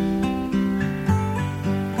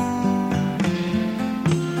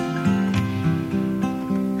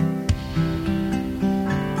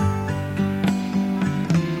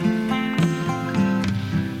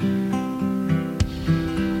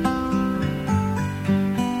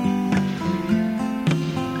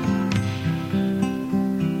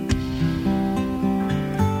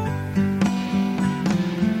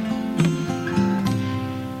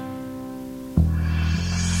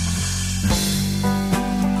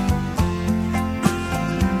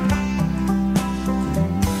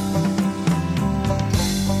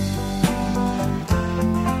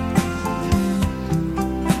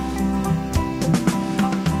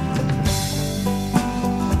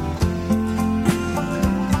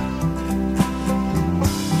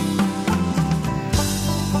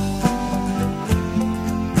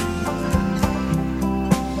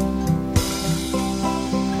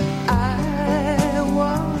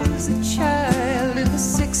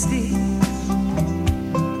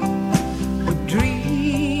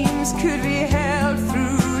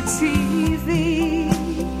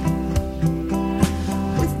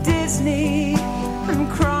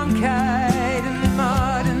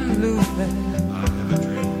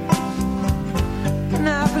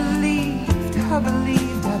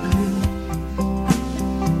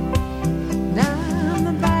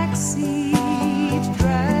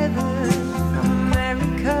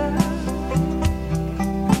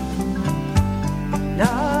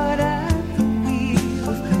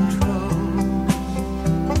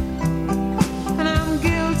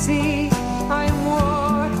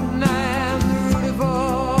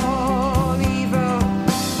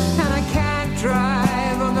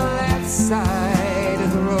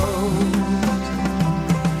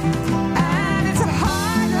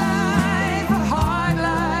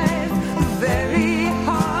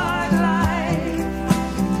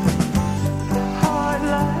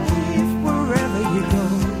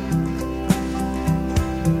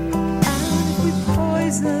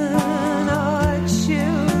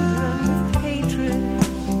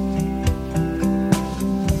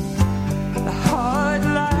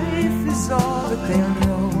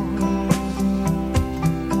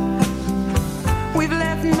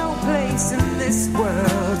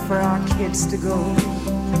 To go.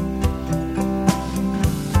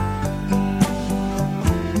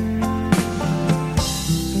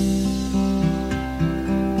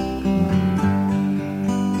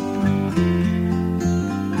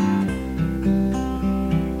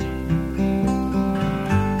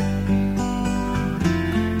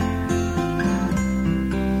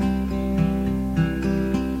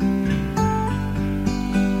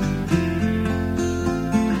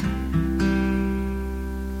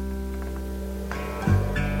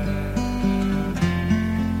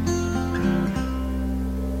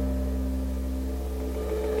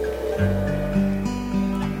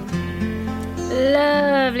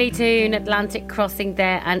 Lovely tune, Atlantic Crossing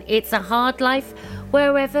there, and it's a hard life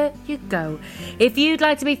wherever you go. If you'd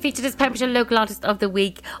like to be featured as Pembrokeshire Local Artist of the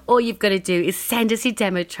Week, all you've got to do is send us your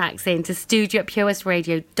demo tracks in to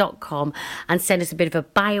studio@purewestradio.com and send us a bit of a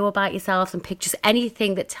bio about yourself, some pictures,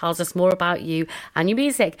 anything that tells us more about you and your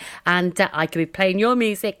music. And I could be playing your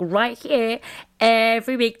music right here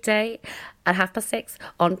every weekday at 6:30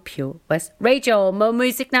 on Pure West Radio. More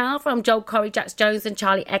music now from Joe Corey, Jax Jones and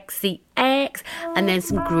Charlie XCX, and then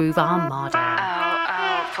some Groove Armada.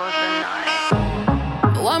 Out for the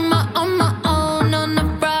night. One more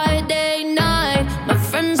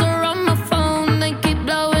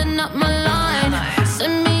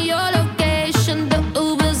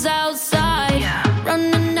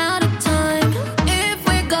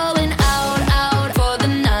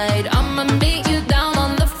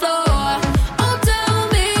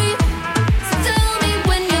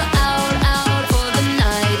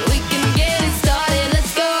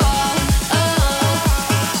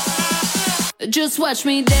Just watch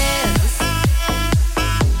me dance.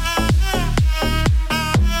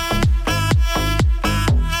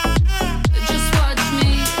 Just watch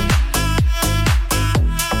me.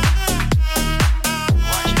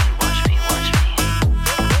 Watch me.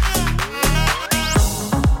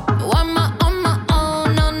 On my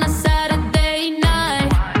own on a Saturday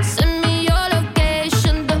night. Send me your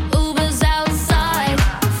location, the Uber's outside.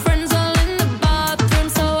 Friends all in the bathroom,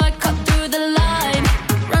 so I cut through the line.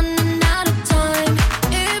 Running out of time.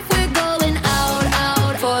 If we're going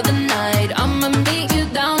out for the night, I'ma meet you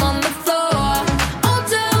down on the floor. Oh,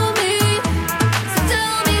 tell me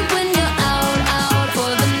when you're out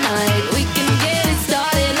for the night. We can get it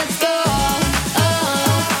started, let's go. Oh.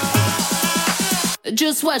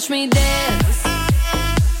 Just watch me dance.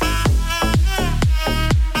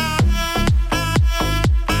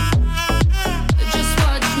 Just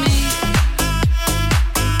watch me.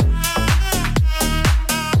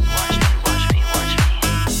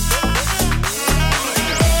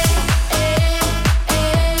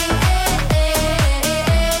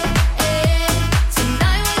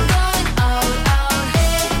 Tonight we're going out.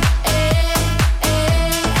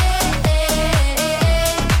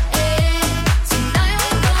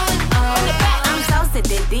 I'm so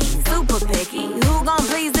addicted, super picky. Who gon'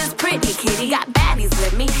 please this pretty kitty? Got baddies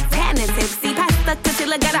with me, tan and tipsy. Pass the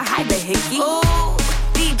concealer, got a hyper hickey. Ooh,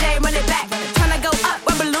 DJ run it back, tryna go up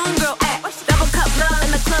where balloon girl at. Double cup love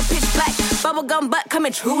in the club, pitch black. Bubblegum butt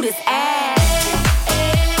coming true this ass.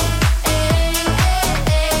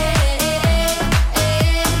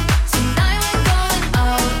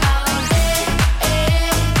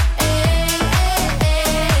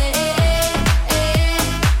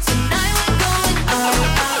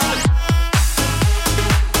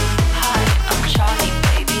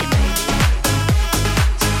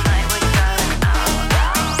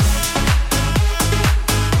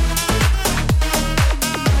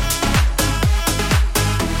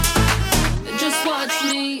 Just watch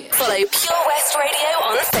me. Follow Pure West Radio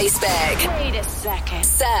on Facebook. Wait a second.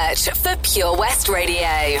 Search for Pure West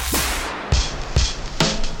Radio.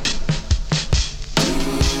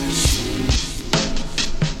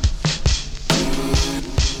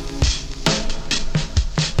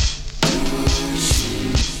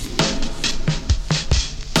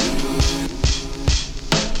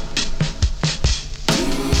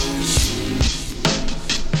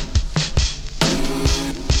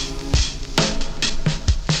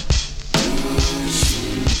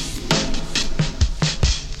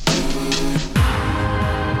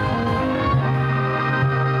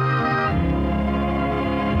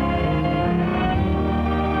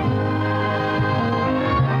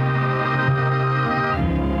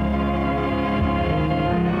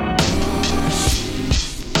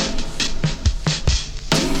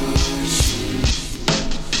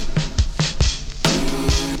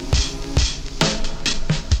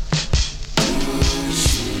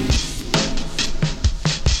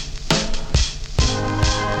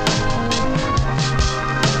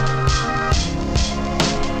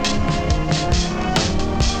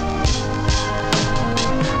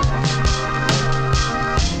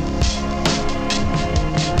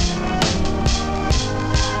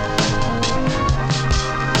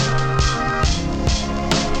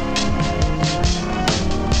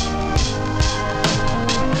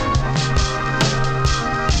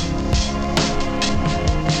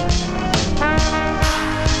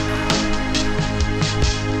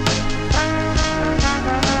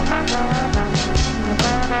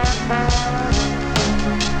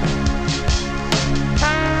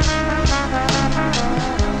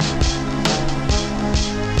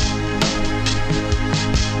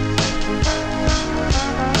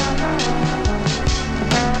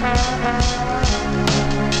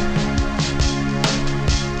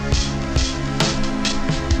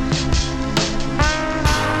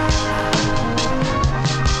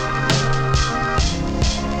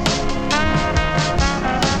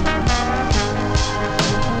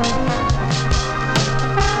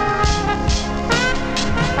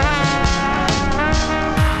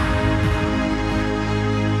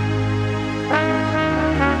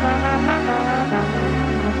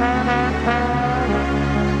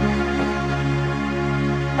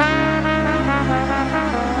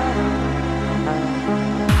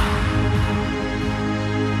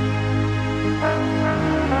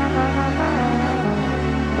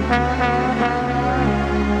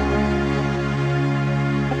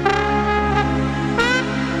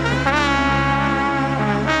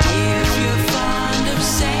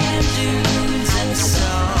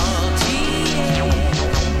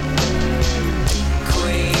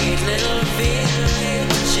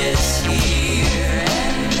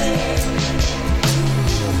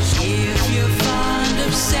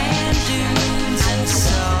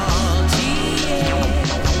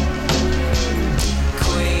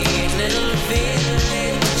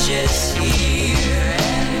 just here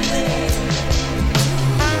and there.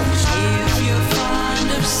 If you're fond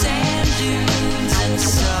of sand dunes and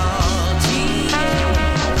salty air,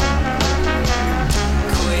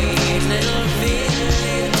 quaint little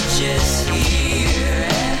villages here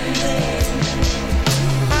and there.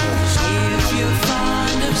 If you're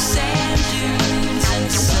fond of sand dunes and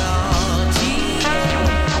salty air,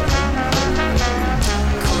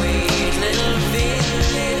 quaint little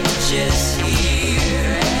villages here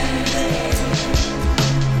and there.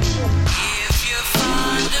 If you're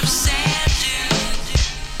fond of sand dunes,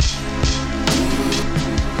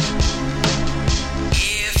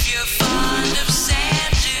 if you're fond of sand dunes,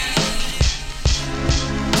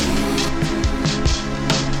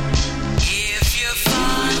 if you're fond of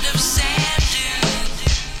sand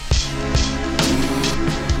dunes,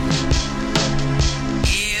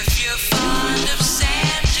 if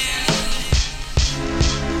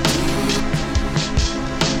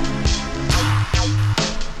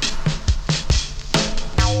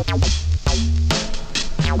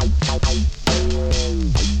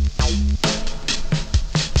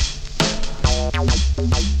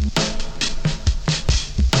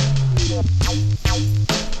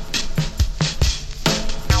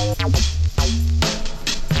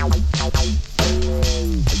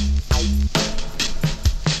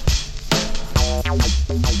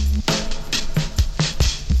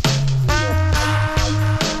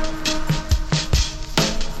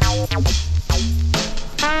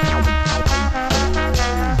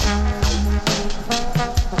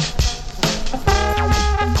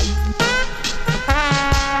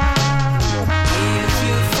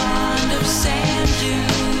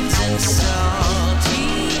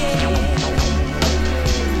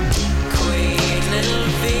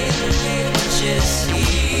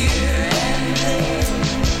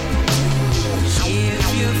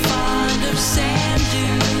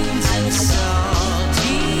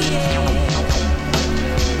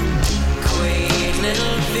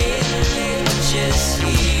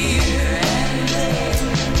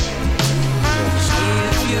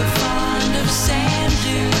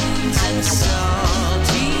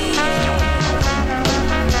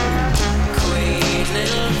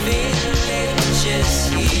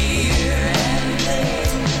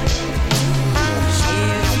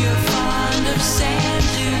you're fond of sand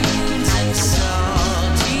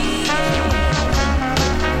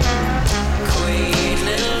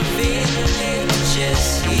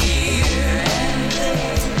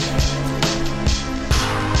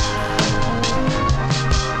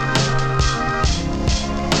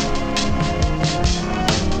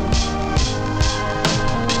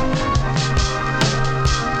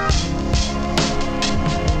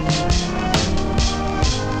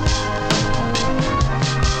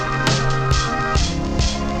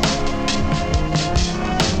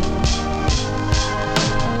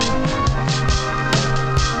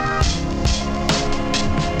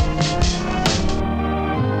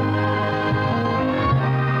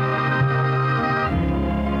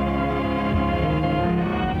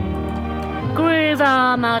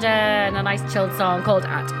Modern, a nice chilled song called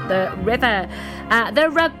At the River. The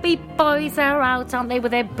rugby boys are out, aren't they,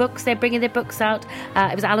 with their books? They're bringing their books out.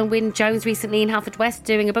 It was Alan Wynne-Jones recently in Haverfordwest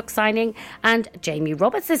doing a book signing, and Jamie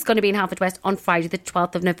Roberts is going to be in Haverfordwest on Friday the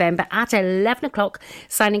 12th of November at 11 o'clock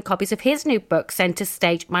signing copies of his new book, Centre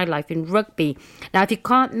Stage, My Life in Rugby. Now, if you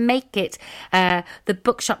can't make it, the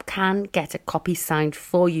bookshop can get a copy signed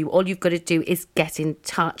for you. All you've got to do is get in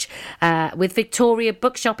touch with Victoria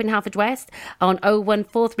Bookshop in Haverfordwest on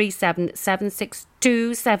 01437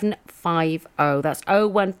 762 750. That's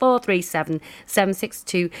 01437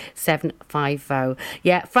 762 750.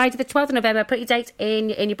 Yeah, Friday the 12th of November. Put your date in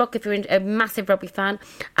your book if you're a massive rugby fan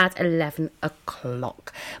at 11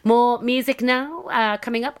 o'clock. More music now,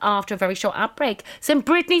 coming up after a very short outbreak. Some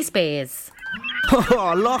Britney Spears.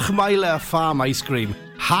 Oh, Lochmeyler Farm Ice Cream.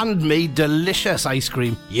 Handmade delicious ice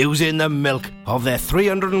cream using the milk of their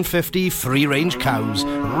 350 free-range cows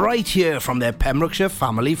right here from their Pembrokeshire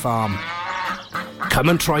family farm. Come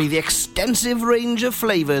and try the extensive range of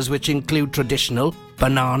flavours which include traditional,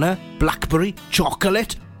 banana, blackberry,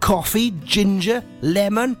 chocolate, coffee, ginger,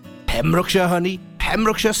 lemon, Pembrokeshire honey,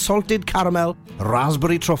 Pembrokeshire salted caramel,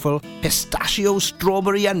 raspberry truffle, pistachio,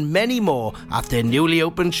 strawberry and many more at their newly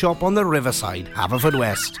opened shop on the Riverside,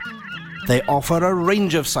 Haverfordwest. They offer a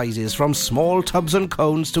range of sizes from small tubs and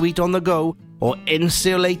cones to eat on the go or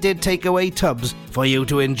insulated takeaway tubs for you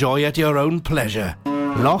to enjoy at your own pleasure.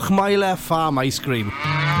 Lochmeyler Farm Ice Cream.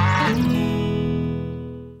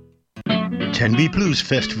 Tenby Blues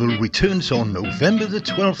Festival returns on November the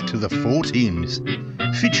 12th to the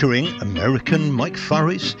 14th, featuring American Mike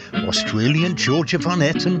Farris, Australian Georgia Van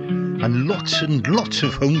Etten, and lots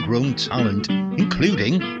of homegrown talent,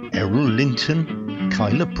 including Errol Linton,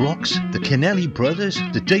 Kyla Brox, the Kennelly Brothers,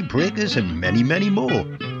 the Daybreakers, and many, many more.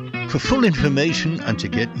 For full information and to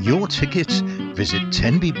get your tickets, visit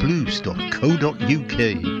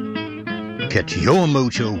tenbyblues.co.uk. Get your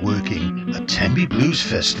mojo working at Tenby Blues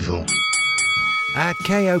Festival. At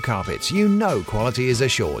KO Carpets, you know quality is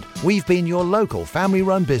assured. We've been your local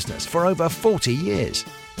family-run business for over 40 years.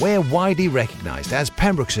 We're widely recognised as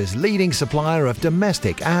Pembrokeshire's leading supplier of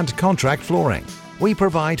domestic and contract flooring. We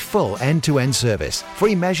provide full end-to-end service,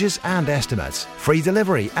 free measures and estimates, free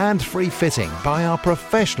delivery and free fitting by our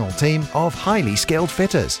professional team of highly skilled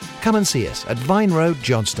fitters. Come and see us at Vine Road,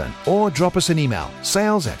 Johnston, or drop us an email,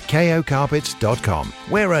 sales@kocarpets.com.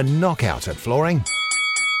 We're a knockout at flooring.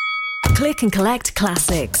 Click and collect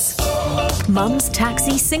classics. Mum's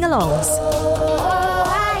taxi sing-alongs.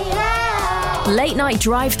 Late night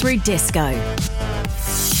drive-through disco.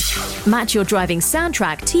 Match your driving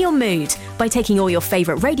soundtrack to your mood by taking all your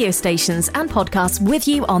favourite radio stations and podcasts with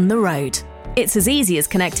you on the road. It's as easy as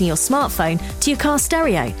connecting your smartphone to your car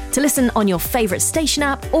stereo to listen on your favourite station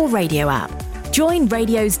app or radio app. Join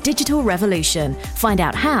radio's digital revolution. Find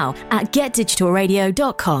out how at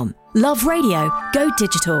getdigitalradio.com. Love radio, go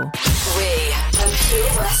digital. We are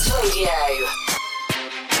Pure West Radio.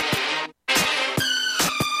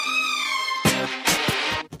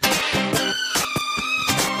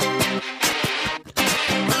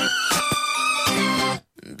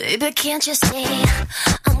 Baby, can't you see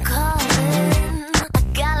I'm calling? A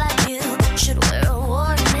guy like you should wear a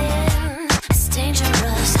warning. It's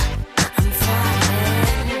dangerous, I'm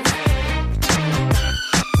falling.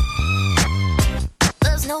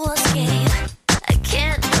 There's no escape, I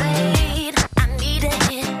can't wait. I need a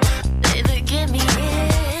hit, baby, give me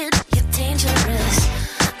it. You're dangerous,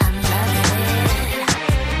 I'm loving it.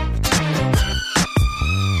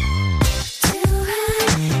 Too high,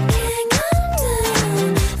 can't come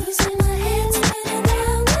down. Losing my head, spinning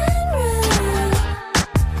round and round.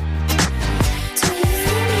 Do you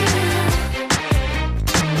feel me now?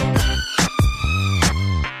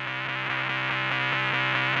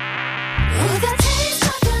 With a taste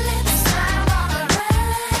of your lips, I'm on a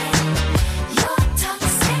ride. You're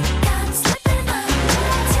toxic, I'm slipping under.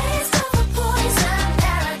 Taste of a poison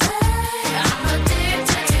paradise. I'm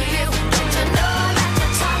addicted to you. Don't you know that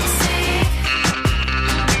you're toxic?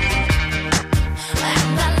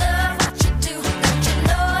 And I love what you do. Don't you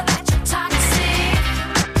know that you're toxic?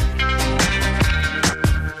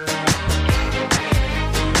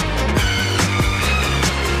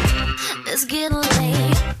 It's getting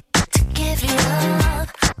late to give you up.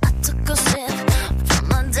 I took a sip from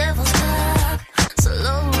my devil's cup.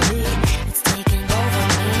 Slowly, it's taking over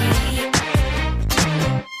me.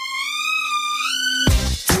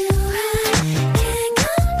 Too high, can't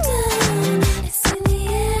come down. It's in the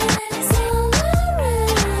air and it's all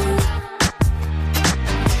around.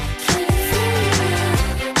 Can you feel me now?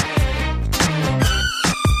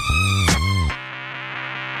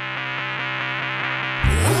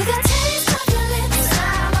 With a taste of your lips,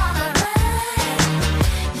 I'm on a ride.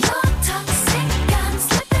 You're toxic, I'm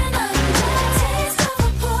slipping under. Taste of a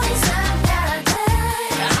poison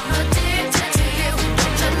paradise. I'm addicted to you.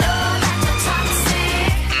 Don't you know that you're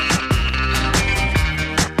toxic?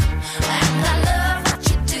 And I love what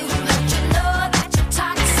you do. Don't you know that you're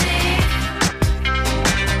toxic?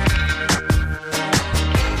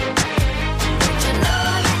 Don't you know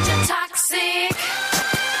that you're toxic?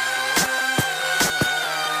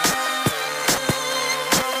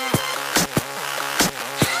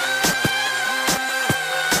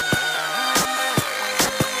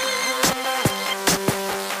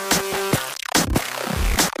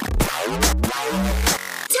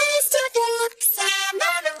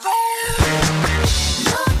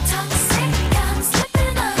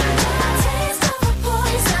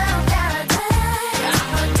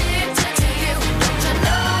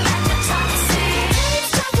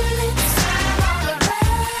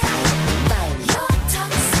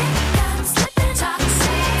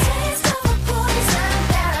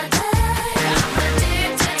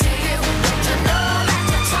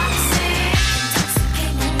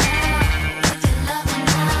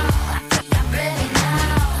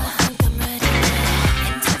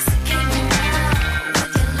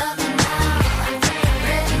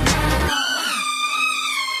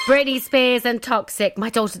 Britney Spears and Toxic.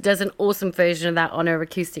 My daughter does an awesome version of that on her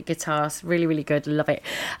acoustic guitar. It's really, really good. Love it.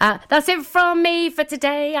 That's it from me for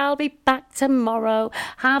today. I'll be back tomorrow.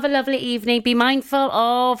 Have a lovely evening. Be mindful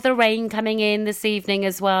of the rain coming in this evening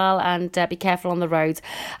as well, and be careful on the roads.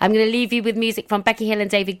 I'm going to leave you with music from Becky Hill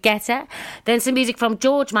and David Guetta, then some music from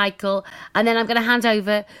George Michael, and then I'm going to hand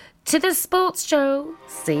over to the sports show.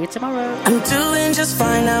 See you tomorrow. I'm doing just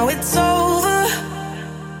fine now, it's over.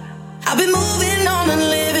 I've been moving on and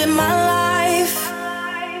living my life,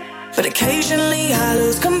 but occasionally I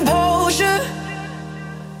lose composure,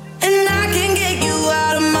 and I can get you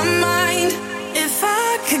out of my mind. If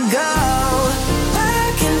I could go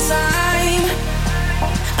back in time,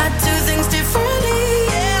 I'd do things differently,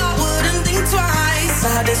 yeah, I wouldn't think twice.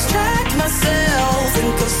 I distract myself,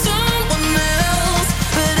 think of someone else,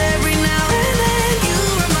 but every now and then you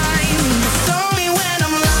remind me. It's only when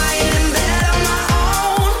I'm lying in bed on my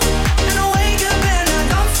own, and I wake up and I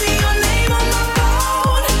don't see your name on my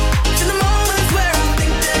phone, to the moments where I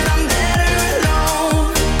think that I'm better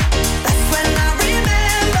alone. That's when I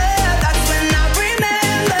remember, that's when I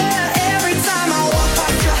remember. Every time I walk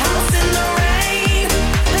past your house in the rain,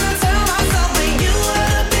 and I tell myself that you were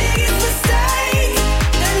the biggest mistake,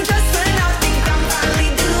 and just when I think I'm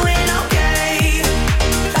finally doing okay,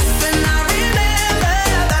 that's when I remember,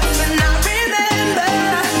 that's when I remember.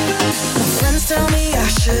 My friends tell me I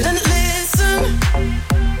shouldn't listen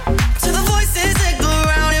to the voices that go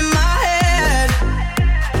round in my head,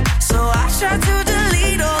 so I try to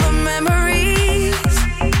delete all the memories,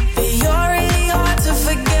 but you're really hard to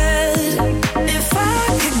forget. If I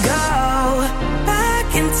could go back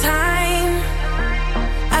in time,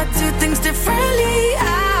 I'd do things differently,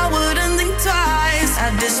 I wouldn't think twice.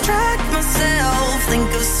 I'd distract myself, think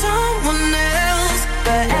of someone else,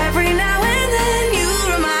 but every now and then you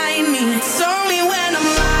remind me. It's only when I'm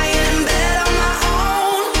lying in bed on my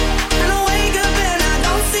own, and I wake up and I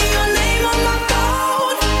don't see your name on my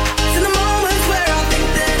phone, to the moments where I think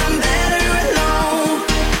that I'm better alone.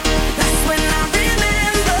 That's when I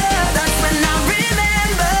remember, that's when I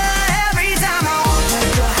remember. Every time I walk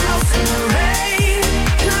past your house in the rain,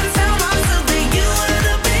 and I tell myself that you were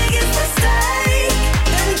the biggest mistake,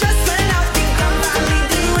 and just when I think I'm finally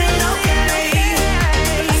doing okay,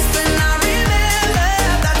 that's when I remember,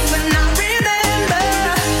 that's when I remember.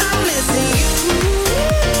 I'm missing you.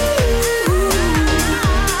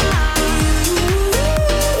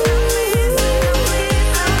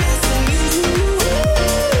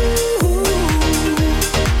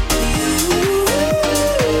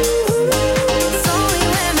 It's only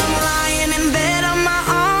when I'm lying in bed on my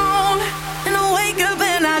own, and I wake up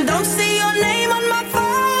and I don't see your name on my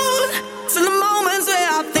phone, to the moments where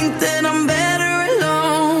I think that I'm better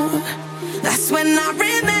alone. That's when I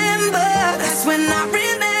remember, that's when I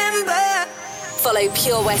remember. Follow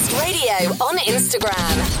Pure West Radio on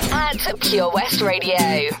Instagram at Pure West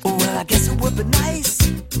Radio. Well, I guess it would be nice